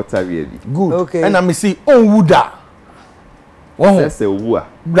 Before Tavi. Good. Okay. And I say, oh, wooda. Oh, that's a woo.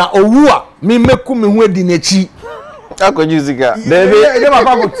 Na owua. Me meku me hu edi nechi. Baby.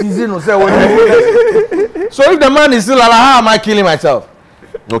 So if the man is still alive, how am I killing myself?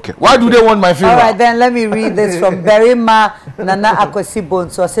 Okay. Why do they want my funeral? All right, then let me read this from Berima Nana Akwesibon.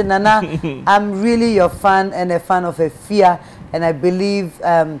 So I said, Nana, I'm really your fan and a fan of Efia, and I believe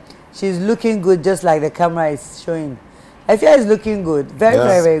she's looking good just like the camera is showing. Efia is looking good.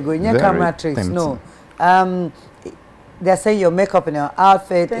 Very good. Your camera tricks. No. They're saying your makeup and your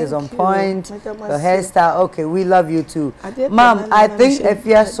outfit is on point. Your hairstyle. Okay, we love you too. Mom, I think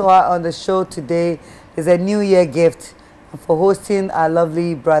Efia saw on the show today is a New Year gift for hosting our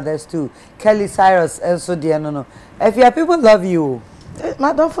lovely brothers too. Kelly, Cyrus, and so dear no. Efia, people love you.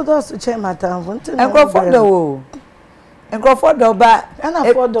 Madam for those to change my time. And go for the and go for the but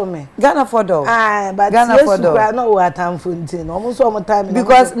Ghana for do me. Ghana for do. Ah, but Ghana for do. No what time for it. Almost all time.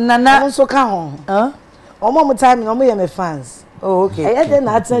 Because Nana also come. Huh? Almost time no me fans. Oh, okay. I had an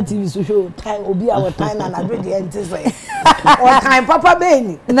TV show time will be our time and I do the entity. Or time Papa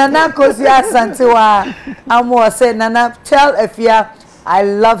Benny. Nana Kosia Santiwa. Amo said, Nana, tell Efia I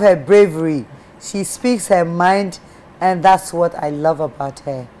love her bravery. She speaks her mind, and that's what I love about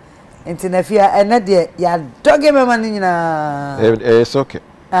her. And Efia, and that ya dog me money na. It's okay.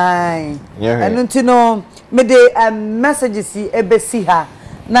 Aye. And you know, me the messages see ebesi ha.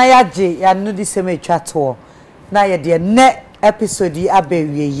 Na ya je ya no di seme twato. Na ya de ne episode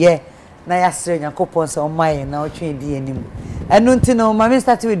abewie ye. Na ya sere Yakopon se omaye na otwe di anim. Enu ntino ma me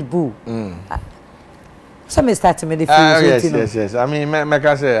start with Boo. So me start with the yes. I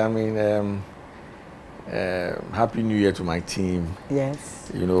mean, Happy New Year to my team.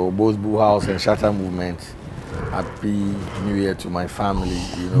 Yes. You know, both Boo House and Shatter Movement. Happy New Year to my family.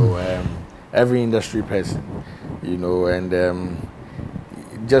 You know, every industry person. You know, and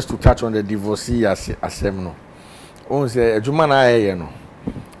just to touch on the divorcee assembly.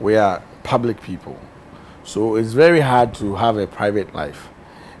 We are public people, so it's very hard to have a private life.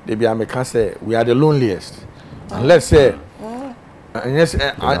 Maybe I can say we are the loneliest, and let's say, and yes,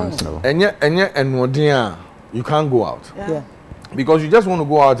 and you can't go out, because you just want to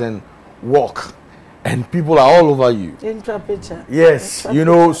go out and walk, and people are all over you. Picture. Yes, you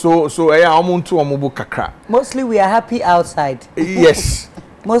know, so mostly we are happy outside. Yes.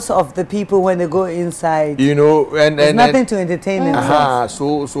 Most of the people when they go inside, you know, and nothing to entertain themselves.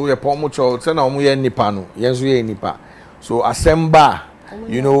 So your pomocho, so assemble,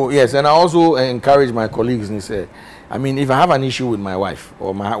 you know, yes. And I also encourage my colleagues and say, I mean, if I have an issue with my wife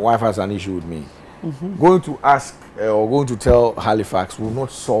or my wife has an issue with me, going to ask or going to tell Halifax will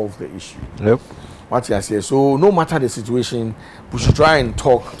not solve the issue. Yep. What you say. So no matter the situation, we should try and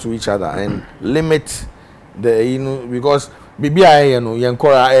talk to each other and limit the, you know, because BBI, you know,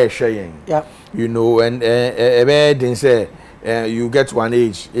 you know, and then say you get to an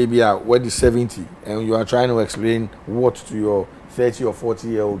age, ABI, what is 70, and you are trying to explain what to your 30 or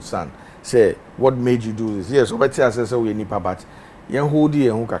 40-year-old son. Say, what made you do this? Yes, so let's say so we need but young hoodie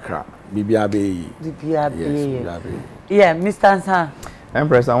and hookah BBI. Yeah, Mr. Ansa.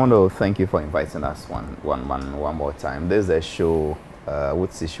 Empress, I want to thank you for inviting us one more time. There's a show,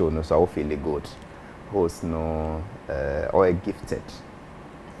 what's the show? No, so I feel good. Host no or a gifted.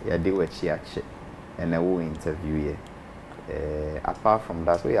 Yeah, they were chiache and I will interview you. Apart from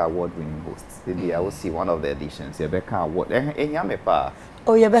that, we are award-winning hosts. Maybe I will see one of the editions. Rebecca Award.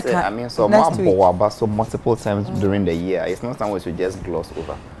 Oh, Rebecca. I mean, so multiple times during the year. It's not something we should just gloss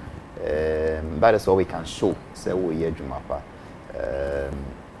over. That is all we can show. So we are Jumapa.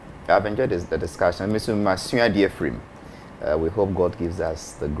 I've enjoyed the discussion. Mr. Dear Frame. We hope God gives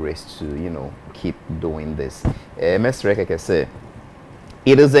us the grace to, you know, keep doing this. Mr. Rekeke say,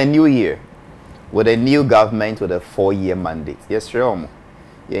 it is a new year with a new government with a 4-year mandate. Yes, sure.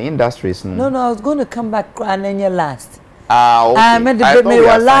 Your industries. No, I was going to come back and then your last. Okay. I meant the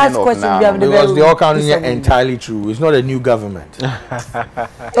last question. Because the all counting entirely true. It's not a new government.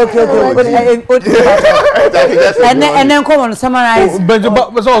 Okay. And then come on, summarize. But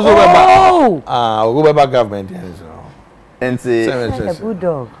also we'll go back government. And say, a good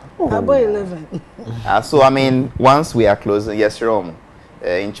dog. Boy 11. So I mean, once we are closing, yes, Rome.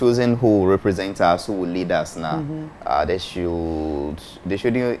 in choosing who will represent us, who will lead us now, they should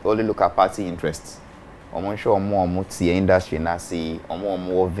only look at party interests. I'm sure more industry na see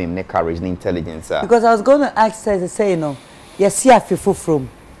more vim ne courage ne intelligence. Because I was going to ask her to say, you know, yes, yeah, fifu from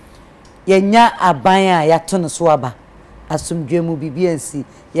yenya abanya ya tono swaba asumdwe mu BBNC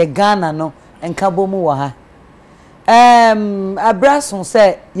ye Ghana no enkabo mu wa ha. Abrason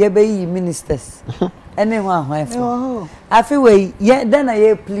say ye be yi ministers. Ene ho ahwan. Afi we ye then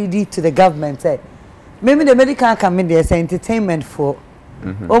I pleaded to the government say maybe the medical come in there say entertainment for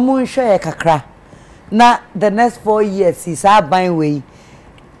omu nhwe ye kakra. Na the next 4 years is our buying way.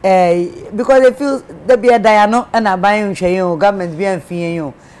 Because they feel there be a diano and a buying government be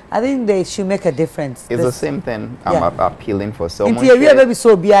and I think they should make a difference. It's the same thing. I'm appealing for so much. If you ever be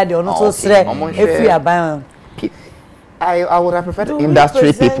so bad or not so straight, if we are buying, I would have preferred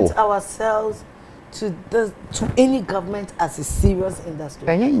industry people. Ourselves to any government as a serious industry.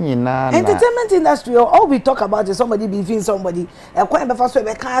 Entertainment industry, all we talk about is somebody being somebody. We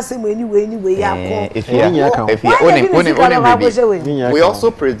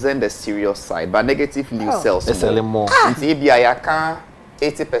also present the serious side, but negative news sells more.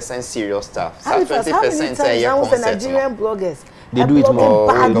 80% serious stuff. 20% say Nigerian bloggers. They do it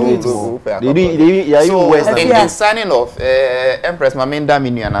more. In the signing of Empress, my main dame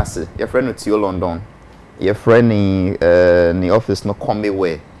in your friend with you London. Your friend in the office no come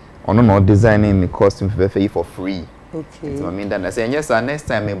away. Or no designing the costume for free. Okay. My main dame say yes, next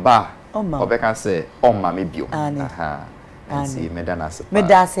time me bar. Or can say oh mami bio. And see me done as. Me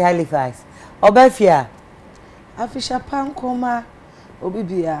dasi Halifax. Obefia. Afisha pankoma.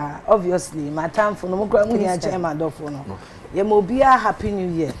 Obibia obviously my time for no more chairman no. Ye mo bia happy new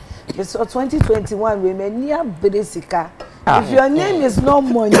year. It's 2021 we may near Bedesika. If your name is no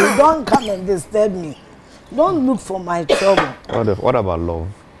money, don't come and disturb me. Don't look for my trouble. What about love?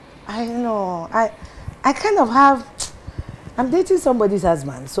 I know. I kind of have I'm dating somebody's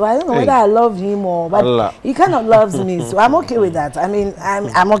husband, so I don't know whether I love him or but he kind of loves me, so I'm okay with that. I mean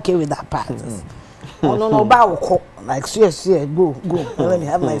I'm okay with that part. Oh no, bow like sure, go. Let me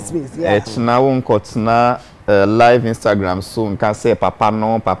have my space. Yeah. It's now live Instagram soon. Can say papa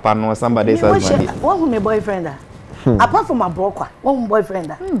no, somebody says money. What with my boyfriend? Apart from my broker, one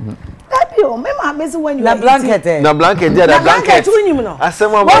boyfriend. That be me miss when you na blanket. Na blanket, yeah, the blanket.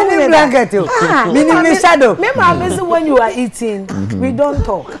 Asema blanket. Meaning me shadow. Me miss when you are eating. We don't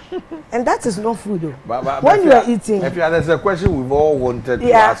talk. And that is not food though. When you are eating. If there's a question we've all wanted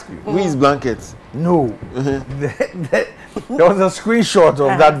to ask you. Who is blanket? No. There was a screenshot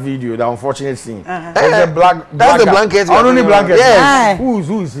of that video, the unfortunate scene. There's a black. That's the blanket. Only blanket. Yes.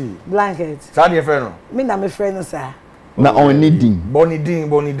 Who is he? Blanket. Sadi your friend. Me na my friend sir. Na only ding. Bonnie ding.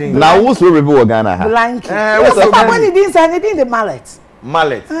 Now who's we people Ghana? Blanket. Bonnie ding sir, ding the mallet.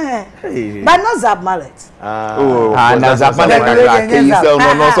 Mallet. Hey. But not Zap mallet. Na Zap mallet.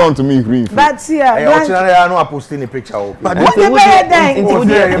 No sound to me green. But yeah. I actually no posting a picture of. But what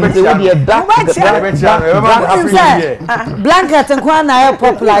blanket and kwana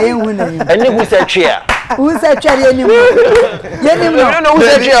popular in winning. And who said chair? Who said chair anymore? You don't know who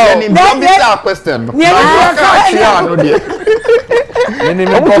said chair. That's our question.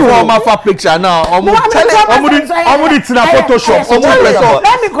 Perform picture now. Omudi tina Photoshop.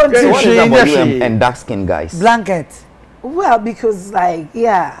 Let me continue. And dark skin guys. Blanket. Well, because like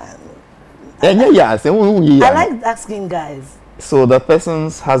yeah. I like dark skin guys. So the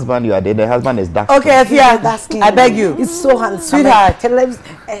person's husband you are dating, the husband is dark. Okay, if you are asking, I beg you. It's so handsome. Sweetheart. The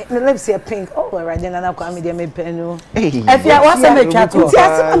lips are pink. Oh, right then I'm going to me pen. If you are what's a chat to?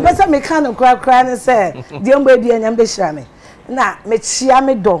 I'm better me kind of cry and say, "Dear baby, and I'm beshame." Now, me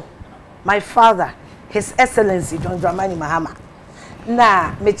chiame do. My father, His Excellency John Dramani Mahama.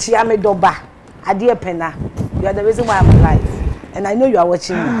 Now, me chiame do ba. Adia pena. You are the reason why I'm alive. And I know you are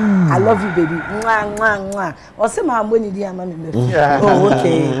watching me. I love you, baby. Mwah, mwah, mwah. Ose ma amoni di amami me. Oh,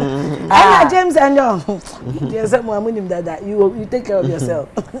 okay. And James and you take care of yourself.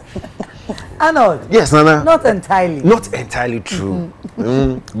 Arnold. Yes, Nana. Not entirely. Not entirely true.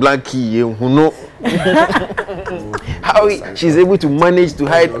 Blanky, who know how she's able to manage to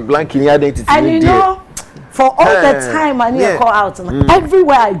hide Blanky identity. And you know, for all the time I need to call out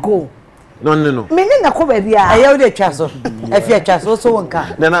everywhere I go. No. Me na ko baby a. Aye, we chaso. If you chaso, so one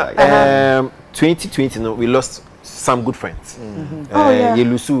can. Nana, 2020, no, we lost some good friends. You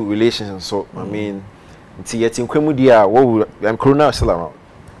lose relations, so I mean, it's yet in Kwemudia. I'm Corona still around,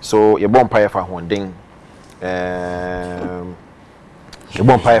 so you're born fire for one thing. You're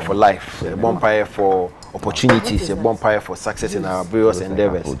born fire for life. You're born fire for opportunities. You're born fire for success in our various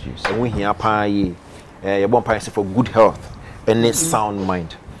endeavors. And we here pay. You're born fire for good health. any sound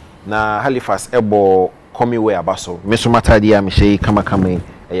mind. Na Halifax ebo come away abaso. Me so matadia me shey kama come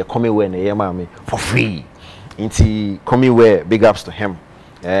away na ye ma me for free. Inti come away, big ups to him.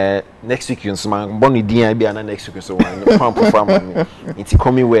 Next week you man boni dia bi ana next week so one pam perform me. Inti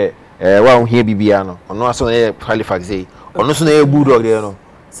come away wa here bibia no. Ono aso na Halifax say. Ono so na bulldog there no.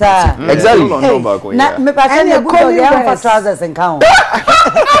 Sir, exactly. Na me pattern the bulldog there for trousers and count.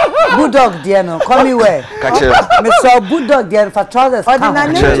 Bulldog there no, come me where. Me saw bulldog there for trousers.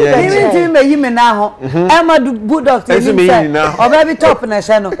 Even me him na ho. Emma do bulldog there me say. O baby top na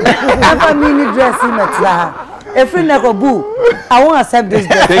she no. Emma mini dress him at la. Every never boo. I won't accept this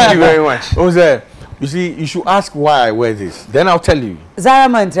dress. Thank you very much. Jose, you see, you should ask why I wear this. Then I'll tell you. Zara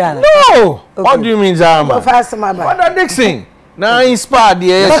Mantrana. No. Okay. What do you mean, Zara? Father Dixon. Now inspired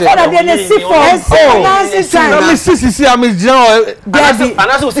the air. Father Dixon. Oh, see, I'm his general. Debbie. And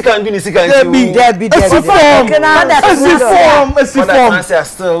that's what he can do. Debbie. Debbie,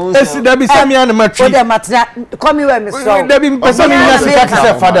 send me on the mattress. Come here, Miss. Debbie,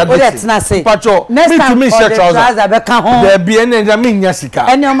 Father Dixon. Pacho, next time me share trousers. Debbie, and then I mean Yasika.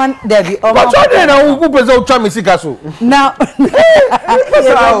 And your man, Debbie. Pacho, then I will put out Chammy Sikaso. Now,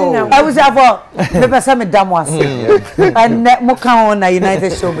 I was about maybe some damn was. And Moka on a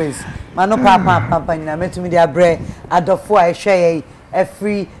United Showbiz. Mano papa na metumi dia bre adofo a ehwe a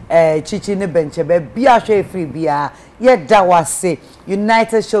free chichi ne benche be bia hwe free bia ye da wase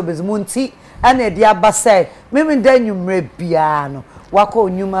United Showbiz munti ana dia basai meme dan nwumre bia no wako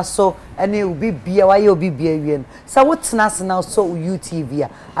nyuma so ene obi bia waye obi bia wie sa wotena sena so UTV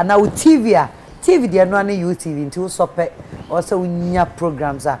ana UTV TV dia no ana UTV nti wo sope o se unya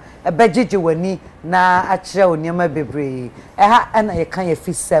programs a ebejeje wani na akire oniema bebre ha ana ye kan ye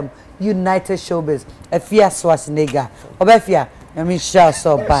fisem United Showbiz Afia Swasnega Obafia I mean shall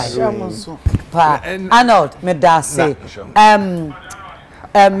so by pa Arnold Medase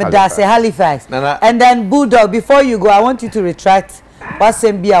Medase Halifax and then Bulldog before you go I want you to retract what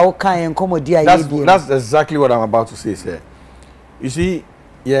same be a kind commodia. That's exactly what I'm about to say, sir. You see,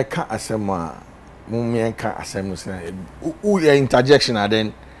 you can't assemble Mummy can't assemble interjection and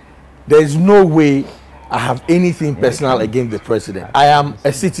then there's no way I have anything personal against the president. I am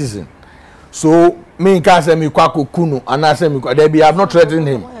a citizen. So me can't say me kwako kunu and I say me I have not threatened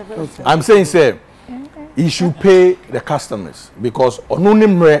him. I'm saying sir he should pay the customers because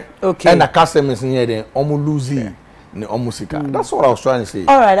onunimre and the customers near them omuluzi ne omusika. That's what I was trying to say.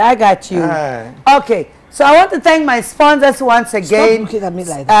 All right, I got you. Okay. So I want to thank my sponsors once again. Stop looking at me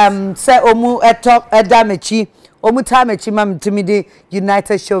like that. Say Omu Etop Edamechi. Omutamechi mam timide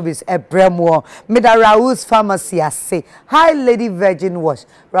United Showbiz Empress Mida Raoul's Pharmacy say hi Lady Virgin Wash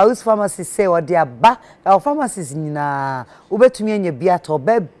Raoul's Pharmacy say or dia ba our pharmacies nyina ubetumi anya bia to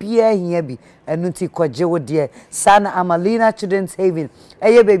ba bia hia bi enuti kwaje wo de sana Amalina Children's Haven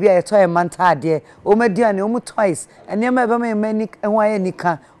eye baby a to e manta de o media ne o mu toys enema eba me mani ho aye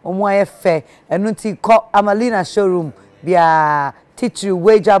nika o mu aye fe enuti ko Amalina showroom bia Titri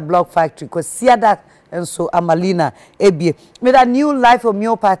Wager Block Factory ko sia that. And so Amalina ebie with a new life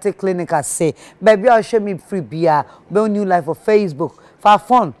homeopathic clinic I say baby I'll show me free beer be new life for Facebook for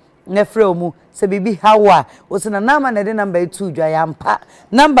fun ne free omu se bibi hawa was na number na de number 2 dwa yampa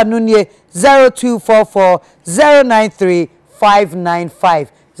number no nie 0244 093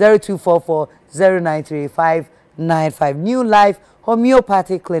 595 0244 093 595 new life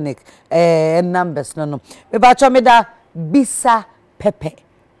homeopathic clinic numbers no me ba cho me da bisa pepe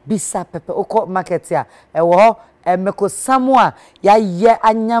oko market ya ewo meko samwa ya ye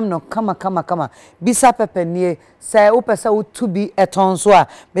anyam no kama bisa pepe nie say opesa utubi etonso a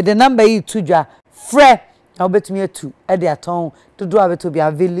me the number yi tudwa frɛ na obetumi atu e de aton dodo abeto bi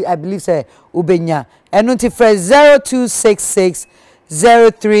I believe say ubenya eno nti frɛ 0266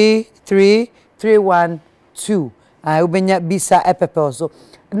 033312 ubenya bisa epepe also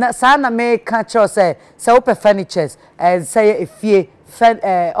na sa na me ka cho say ope furnitures say efie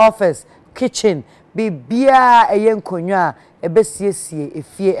office kitchen bibia eyenkonwa ebesiesie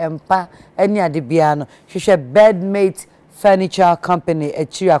efie empa eni ade bia no hwehwe Bedmate Furniture Company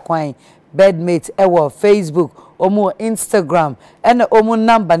echiri akwan Bedmate ewo Facebook omo Instagram and omo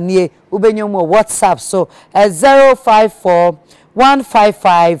number nie ubenyo mo WhatsApp so 054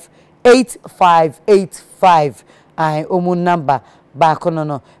 155 8585 ai omo number back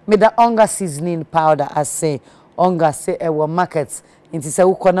no me da onga seasoning powder I say onga say ewo markets inti se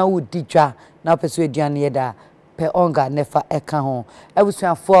ukona udidwa na peso eduane yeda pe onga nefa eka ho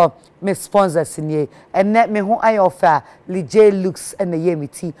ebusuafo me sponsors nie enne me ho ayofa Lije Looks and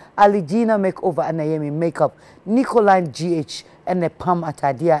Yemiti Aligina Makeover and Yemi Makeup Nicoline GH and Pam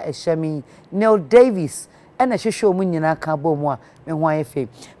Atadia Eshemi Neil Davis ena hwehwe mu nyina ka bo mu a me ho ayefe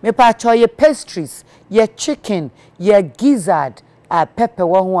me pa cho ye pastries ye chicken ye gizzard a pepper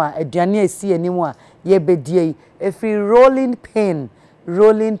wo ho a aduane asi animu a ye bedie every rolling pin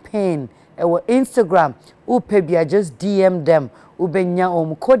Instagram upebia just DM them ubenya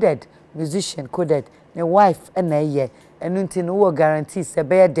coded musician coded ne wife na ye enu nti no wo guarantee se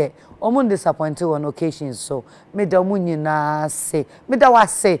be de omo disappointed on occasions so me da mu nyina se me da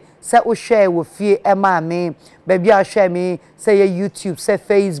wase se wo share wo fie e ma me baby a share me say YouTube say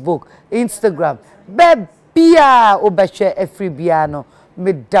Facebook Instagram bia obehwe every bia no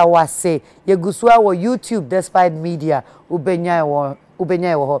me da wase ye gusua wo YouTube despite media ubenya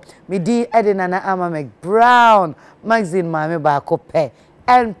wo me di Edinana ama McBrown magazine mame ba ko pe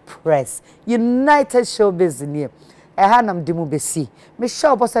Empress United Showbiz near ehanam dimu besi me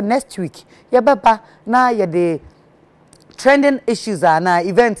sure boss next week ye beba na ye the trending issues are na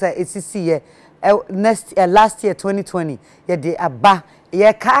event ECC next last year 2020 ye the aba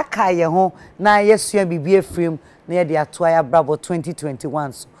ye kaka ye ho na ye sua bibie frame na ye the atoya brabo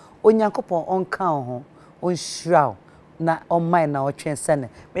 2021 so onyankopon onka ho onhiraw na on my na otwen sene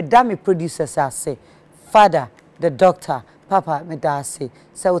me da me producers say father the doctor papa me da say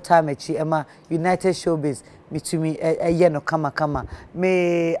time echi ema United Showbiz me to me no kama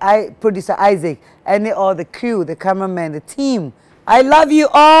me I producer Isaac and all the crew the cameraman the team I love you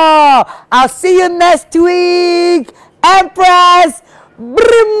all. I'll see you next week. Empress.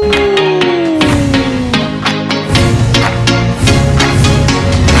 Brim.